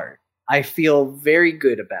game part, I feel very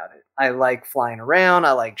good about it. I like flying around.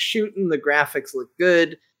 I like shooting. The graphics look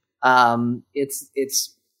good.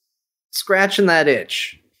 It's scratching that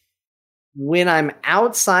itch. When I'm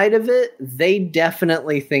outside of it, they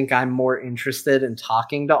definitely think I'm more interested in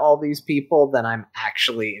talking to all these people than I'm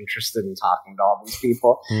actually interested in talking to all these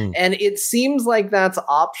people. And it seems like that's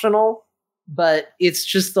optional, but it's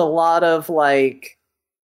just a lot of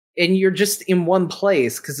and you're just in one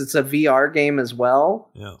place because it's a VR game as well.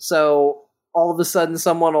 Yeah. So all of a sudden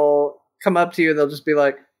someone will come up to you and they'll just be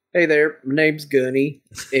like, hey there, my name's Gunny,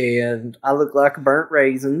 and I look like a burnt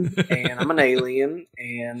raisin, and I'm an alien,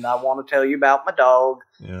 and I want to tell you about my dog,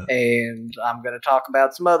 and I'm going to talk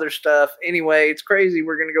about some other stuff. Anyway, it's crazy.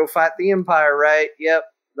 We're going to go fight the Empire, right? Yep,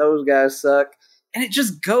 those guys suck. And it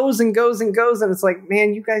just goes and goes and goes, and it's like,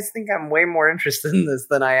 man, you guys think I'm way more interested in this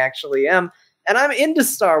than I actually am. And I'm into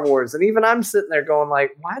Star Wars, and even I'm sitting there going why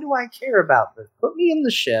do I care about this? Put me in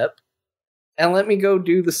the ship, and let me go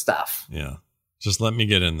do the stuff. Yeah. Just let me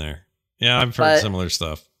get in there. Yeah, I've heard similar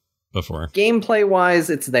stuff before. Gameplay-wise,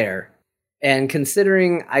 it's there. And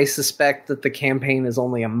considering I suspect that the campaign is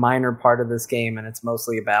only a minor part of this game, and it's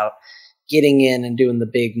mostly about getting in and doing the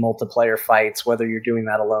big multiplayer fights, whether you're doing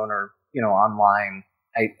that alone or, online,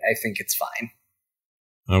 I think it's fine.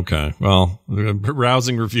 Okay. Well,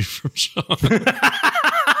 rousing review from Sean.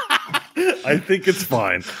 I think it's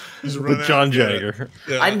fine. With John Jagger.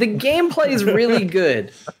 Yeah. The gameplay is really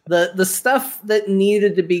good. The stuff that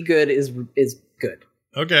needed to be good is good.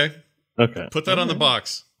 Okay. Put that on the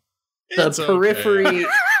box. The periphery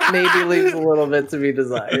maybe leaves a little bit to be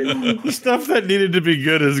desired. The stuff that needed to be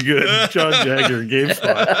good is good. John Jagger,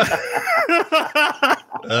 GameSpot.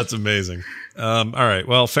 That's amazing. All right.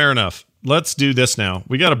 Well, fair enough. Let's do this now.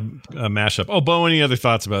 We got a mashup. Oh, Bo, any other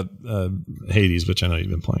thoughts about Hades, which I know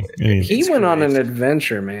you've been playing? He went on an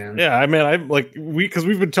adventure, man. Yeah, I mean, because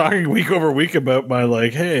we've been talking week over week about my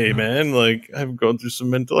hey, man, I've gone through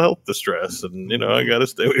some mental health distress, and I got to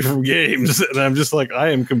stay away from games, and I'm just I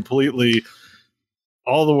am completely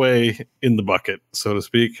all the way in the bucket, so to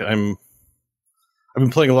speak. I've been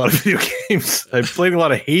playing a lot of video games. I've played a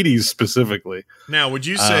lot of Hades specifically. Now, would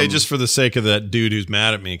you say, just for the sake of that dude who's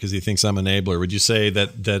mad at me because he thinks I'm an enabler, would you say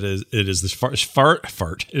that it is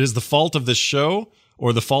the It is the fault of this show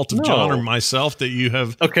or the fault of John or myself that you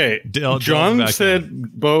have? Okay, John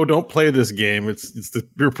said, "Bo, don't play this game. It's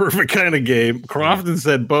your perfect kind of game." Crofton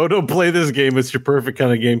said, "Bo, don't play this game. It's your perfect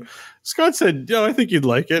kind of game." Scott said, "No, I think you'd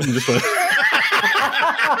like it." And just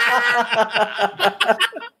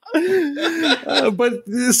but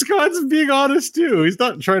Scott's being honest too. He's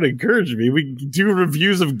not trying to encourage me. We do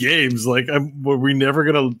reviews of games. Were we never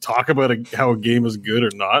going to talk about how a game is good or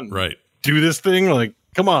not? Right. Do this thing.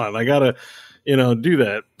 Come on. I gotta, do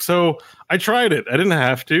that. So I tried it. I didn't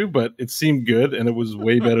have to, but it seemed good, and it was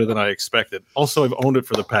way better than I expected. Also, I've owned it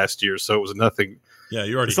for the past year, so it was nothing. Yeah,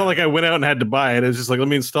 you already. It's not like I went out and had to buy it. It was just let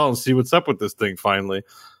me install and see what's up with this thing. Finally.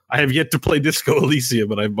 I have yet to play Disco Elysium,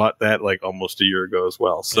 but I bought that like almost a year ago as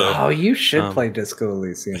well. So, you should play Disco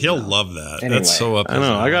Elysium. He'll love that. Anyway, that's so up. I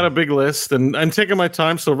know. I got a big list, and I'm taking my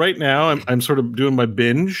time. So right now, I'm sort of doing my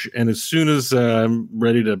binge, and as soon as I'm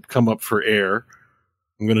ready to come up for air,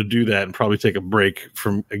 I'm going to do that and probably take a break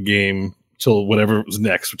from a game till whatever was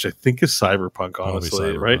next, which I think is Cyberpunk.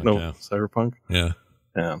 Honestly, right? No, Cyberpunk. Yeah.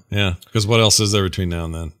 Because what else is there between now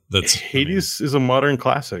and then? That's Hades is a modern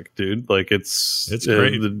classic, dude. Like it's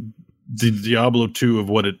great. The Diablo 2 of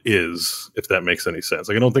what it is, if that makes any sense.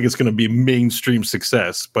 Like I don't think it's going to be a mainstream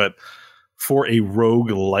success, but for a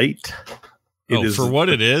roguelite, for what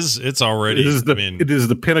it is, it's already. It is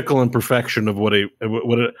the pinnacle and perfection of what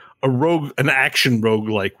an action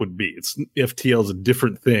roguelike would be. FTL is a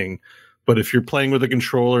different thing. But if you're playing with a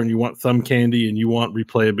controller and you want thumb candy and you want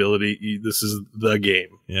replayability, this is the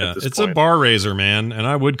game. Yeah, it's a bar raiser, man. And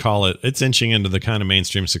I would call it, it's inching into the kind of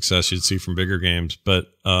mainstream success you'd see from bigger games. But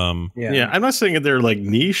I'm not saying that they're like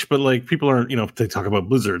niche, but like people aren't, they talk about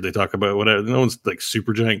Blizzard, they talk about whatever. No one's like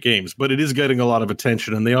super giant games, but it is getting a lot of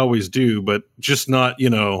attention and they always do, but just not,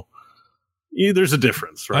 there's a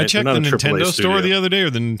difference, right? I checked the Nintendo store the other day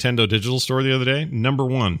or the Nintendo digital store the other day,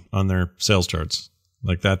 #1 on their sales charts.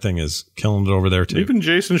 Like that thing is killing it over there too. Even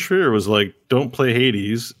Jason Schreier was like, "Don't play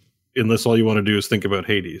Hades unless all you want to do is think about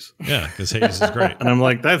Hades." Yeah, because Hades is great. And I'm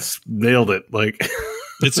like, "That's nailed it!" Like,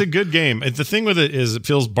 it's a good game. The thing with it is, it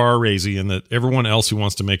feels bar raisy, and that everyone else who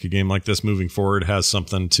wants to make a game like this moving forward has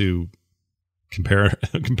something to compare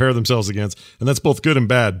themselves against, and that's both good and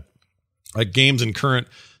bad. Like games in current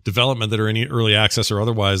development that are in early access or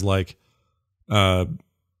otherwise, like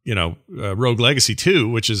Rogue Legacy 2,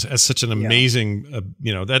 which has such an amazing,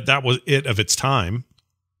 that was it of its time.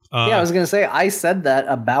 I was going to say, I said that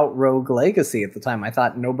about Rogue Legacy at the time. I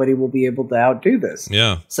thought nobody will be able to outdo this.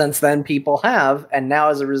 Yeah. Since then, people have. And now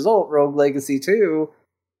as a result, Rogue Legacy 2,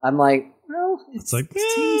 I'm like, well, it's like,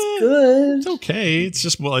 seems good. It's okay. It's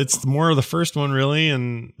just, it's more of the first one, really.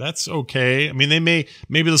 And that's okay. I mean, maybe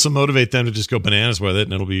this will motivate them to just go bananas with it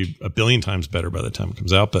and it'll be a billion times better by the time it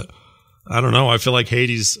comes out. But I don't know. I feel like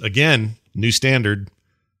Hades, again, new standard.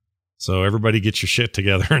 So everybody get your shit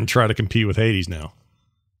together and try to compete with Hades now.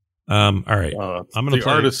 All right. I'm going to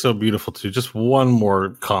play. Art is so beautiful, too. Just one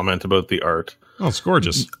more comment about the art. Oh, it's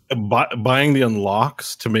gorgeous. Buying the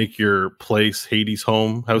unlocks to make your place Hades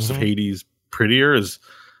home, House of Hades, prettier is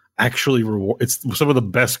actually it's some of the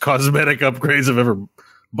best cosmetic upgrades I've ever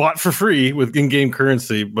bought for free with in-game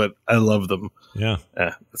currency, but I love them. Yeah.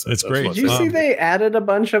 It's great. Did you see they added a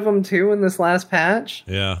bunch of them too in this last patch?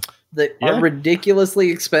 Yeah. That are ridiculously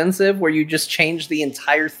expensive, where you just change the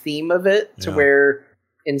entire theme of it to where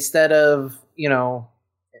instead of,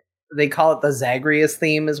 they call it the Zagreus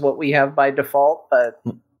theme is what we have by default, but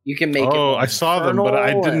you can make it. Oh, I saw them, but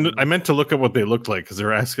I didn't. I meant to look at what they looked like because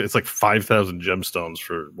they're asking. It's like 5,000 gemstones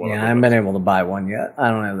for one. Yeah, I haven't been able to buy one yet. I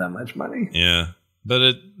don't have that much money. Yeah.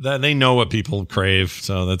 But they know what people crave,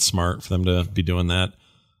 so that's smart for them to be doing that.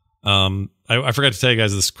 I forgot to tell you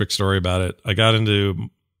guys this quick story about it. I got into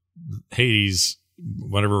Hades,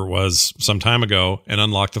 whatever it was, some time ago, and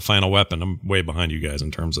unlocked the final weapon. I'm way behind you guys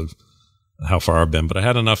in terms of how far I've been, but I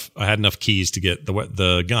had enough keys to get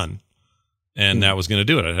the gun, and that was going to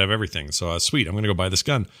do it. I'd have everything, so sweet. I'm going to go buy this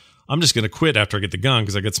gun. I'm just going to quit after I get the gun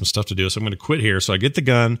because I got some stuff to do. So I'm going to quit here. So I get the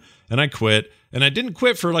gun and I quit. And I didn't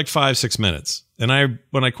quit for like 5-6 minutes. And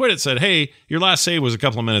when I quit, it said, "Hey, your last save was a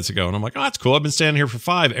couple of minutes ago." And I'm like, "Oh, that's cool. I've been standing here for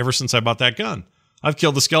 5 ever since I bought that gun. I've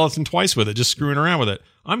killed the skeleton twice with it, just screwing around with it.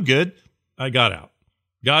 I'm good." I got out.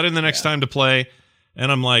 Got in the next time to play. And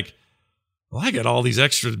I'm like, well, I got all these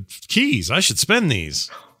extra keys. I should spend these.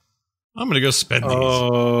 I'm going to go spend these.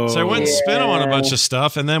 So I went and spent on a bunch of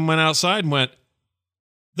stuff and then went outside and went,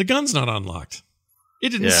 the gun's not unlocked. It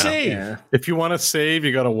didn't save. Yeah. If you want to save,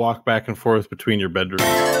 you got to walk back and forth between your bedrooms.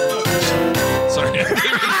 Sorry.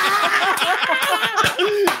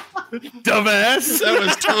 Dumbass. That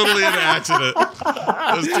was totally an accident.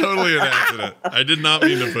 I did not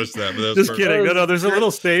mean to push that. But that was just kidding. No, there's a little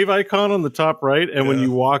save icon on the top right, and when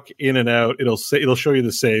you walk in and out, it'll show you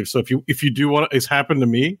the save. So if you do want, it's happened to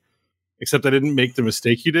me. Except I didn't make the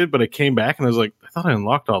mistake you did, but I came back and I was like, I thought I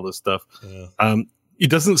unlocked all this stuff. Yeah. It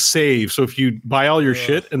doesn't save. So if you buy all your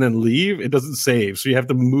shit and then leave, it doesn't save. So you have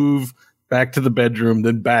to move back to the bedroom,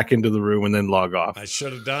 then back into the room, and then log off. I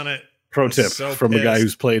should have done it. Pro tip from a guy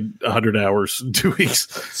who's played 100 hours in 2 weeks.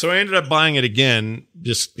 So I ended up buying it again.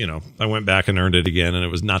 Just, I went back and earned it again, and it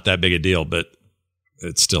was not that big a deal, but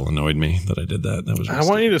it still annoyed me that I did that. I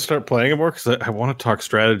want you to start playing it more because I want to talk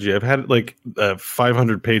strategy. I've had like a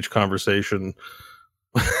 500-page conversation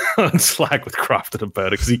on Slack with Crofton about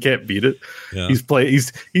it because he can't beat it. Yeah.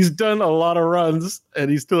 He's done a lot of runs and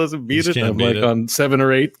he still hasn't beat it. I'm like on 7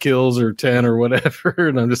 or 8 kills or 10 or whatever,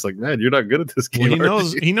 and I'm just like, man, you're not good at this game. Well,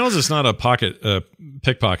 he knows it's not a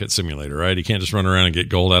pickpocket simulator, right? He can't just run around and get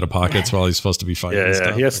gold out of pockets while he's supposed to be fighting. Yeah,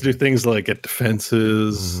 stuff. He has to do things like get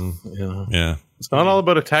defenses. Yeah. It's not all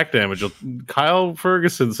about attack damage. Kyle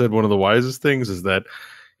Ferguson said one of the wisest things is that,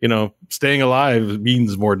 staying alive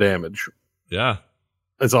means more damage. Yeah.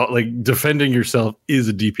 It's all like defending yourself is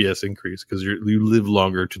a DPS increase because you live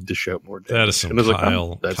longer to dish out more damage. That is some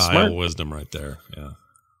Kyle wisdom right there. Yeah.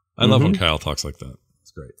 I love when Kyle talks like that.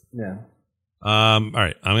 It's great. Yeah. All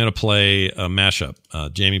right. I'm going to play a mashup.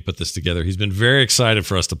 Jamie put this together. He's been very excited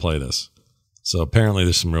for us to play this. So apparently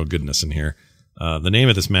there's some real goodness in here. The name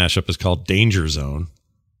of this mashup is called Danger Zone.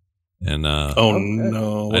 And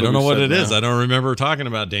no. I don't know what it is. I don't remember talking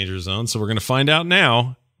about Danger Zone, so we're going to find out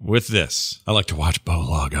now with this. I like to watch Bo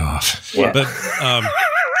log off. Yeah. But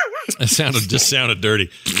it sounded dirty.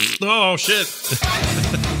 Oh shit.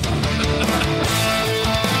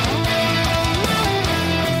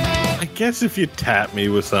 I guess if you tap me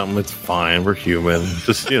with something, it's fine. We're human.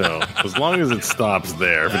 Just, as long as it stops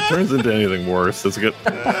there. If it turns into anything worse, it's good.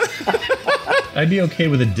 I'd be okay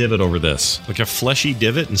with a divot over this. Like a fleshy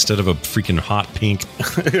divot instead of a freaking hot pink.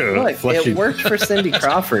 Look, it worked for Cindy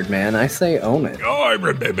Crawford, man. I say own it. Oh, I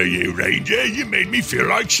remember you, Ranger. You made me feel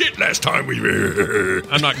like shit last time we were.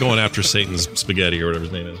 I'm not going after Satan's spaghetti or whatever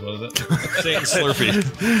his name is. What is it? Satan's Slurpee.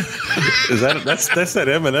 That's that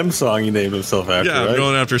Eminem song he named himself after, yeah, I'm right?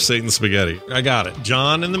 going after Satan's spaghetti. I got it.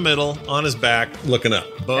 John in the middle, on his back, looking up.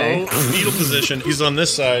 Bo, fetal position. He's on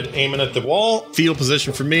this side, aiming at the wall. Fetal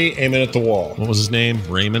position for me, aiming at the wall. What was his name?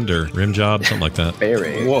 Raymond or Rimjob? Something like that.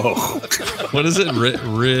 Barry. Whoa. What is it?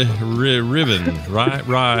 Ribbon.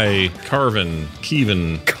 Rye. Carvin.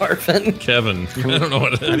 Kevin. Kevin. I don't know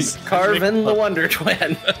what it is. Carvin the Wonder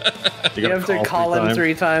Twin. You have to call him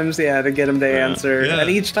 3 times, to get him to answer. Yeah.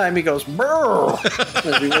 And each time he goes, brrr,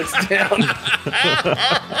 as he looks down.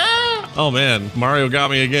 Oh man, Mario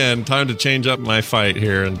got me again. Time to change up my fight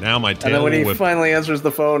here, and now my tail. And then when he finally answers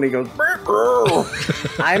the phone, he goes, brrr,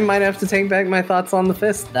 brrr. I might have to take back my thoughts on the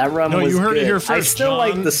fist. That run was you heard good. it here first. I still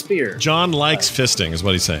like the spear. John likes fisting, is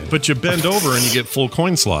what he's saying. But you bend over and you get full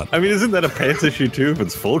coin slot. I mean, isn't that a pants issue too? If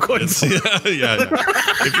it's full coin slot, yeah.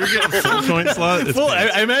 If you're getting full coin slot, it's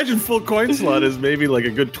I imagine full coin slot is maybe like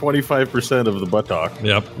a good 25% of the buttock.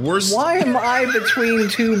 Yep. Worse. Why am I between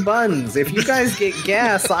 2 buns? If you guys get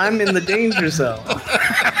gas, I'm in the danger zone.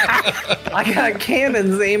 I got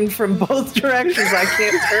cannons aimed from both directions. I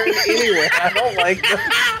can't turn anywhere. I don't like them.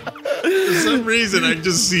 For some reason, I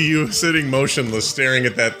just see you sitting motionless, staring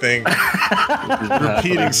at that thing,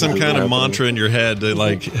 repeating some kind of mantra in your head to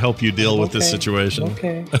help you deal with this situation.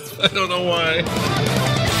 Okay. I don't know why.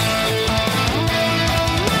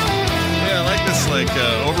 Yeah, I like this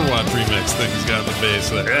Overwatch remix thing he's got in the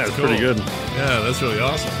bass. Yeah, it's cool. Pretty good. Yeah, that's really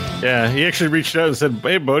awesome. Yeah, he actually reached out and said,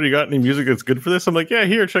 "Hey, Bo, you got any music that's good for this?" I'm like, "Yeah,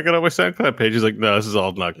 here, check it out my SoundCloud page." He's like, "No, this is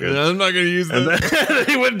all not good. Yeah, I'm not going to use this." And then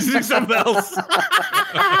he went to do something else.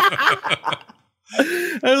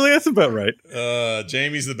 I was like, that's about right.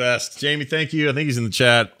 Jamie's the best. Jamie, thank you. I think he's in the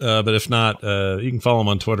chat. But if not, you can follow him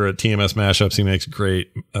on Twitter at TMS Mashups. He makes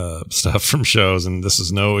great stuff from shows, and this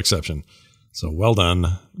is no exception. So well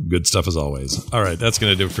done. Good stuff as always. All right, that's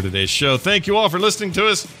going to do it for today's show. Thank you all for listening to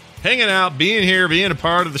us, hanging out, being here, being a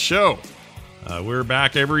part of the show. We're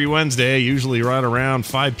back every Wednesday, usually right around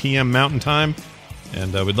 5 p.m. Mountain Time.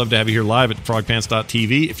 And we'd love to have you here live at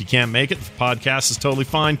frogpants.tv. If you can't make it, the podcast is totally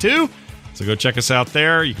fine too. So go check us out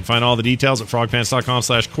there. You can find all the details at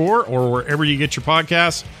frogpants.com/core or wherever you get your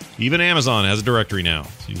podcasts. Even Amazon has a directory now,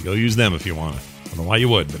 so you can go use them if you want to. I don't know why you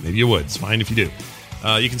would, but maybe you would. It's fine if you do.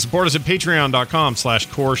 You can support us at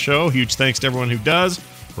patreon.com/core show. Huge thanks to everyone who does.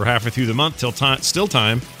 We're halfway through the month, still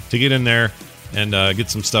time to get in there and get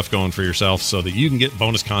some stuff going for yourself so that you can get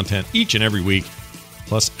bonus content each and every week,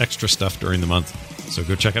 plus extra stuff during the month. So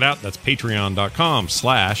go check it out. That's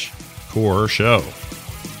patreon.com/core show.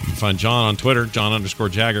 You can find John on Twitter,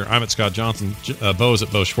 John_Jagger. I'm at Scott Johnson. Bo's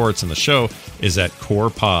at Bo Schwartz, and the show is at Core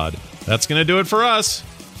Pod. That's going to do it for us.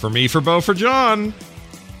 For me, for Bo, for John.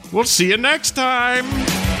 We'll see you next time.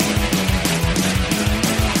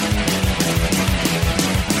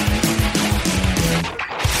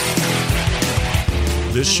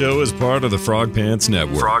 This show is part of the Frog Pants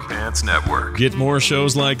Network. Frog Pants Network. Get more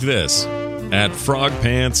shows like this at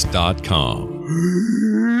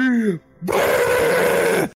frogpants.com.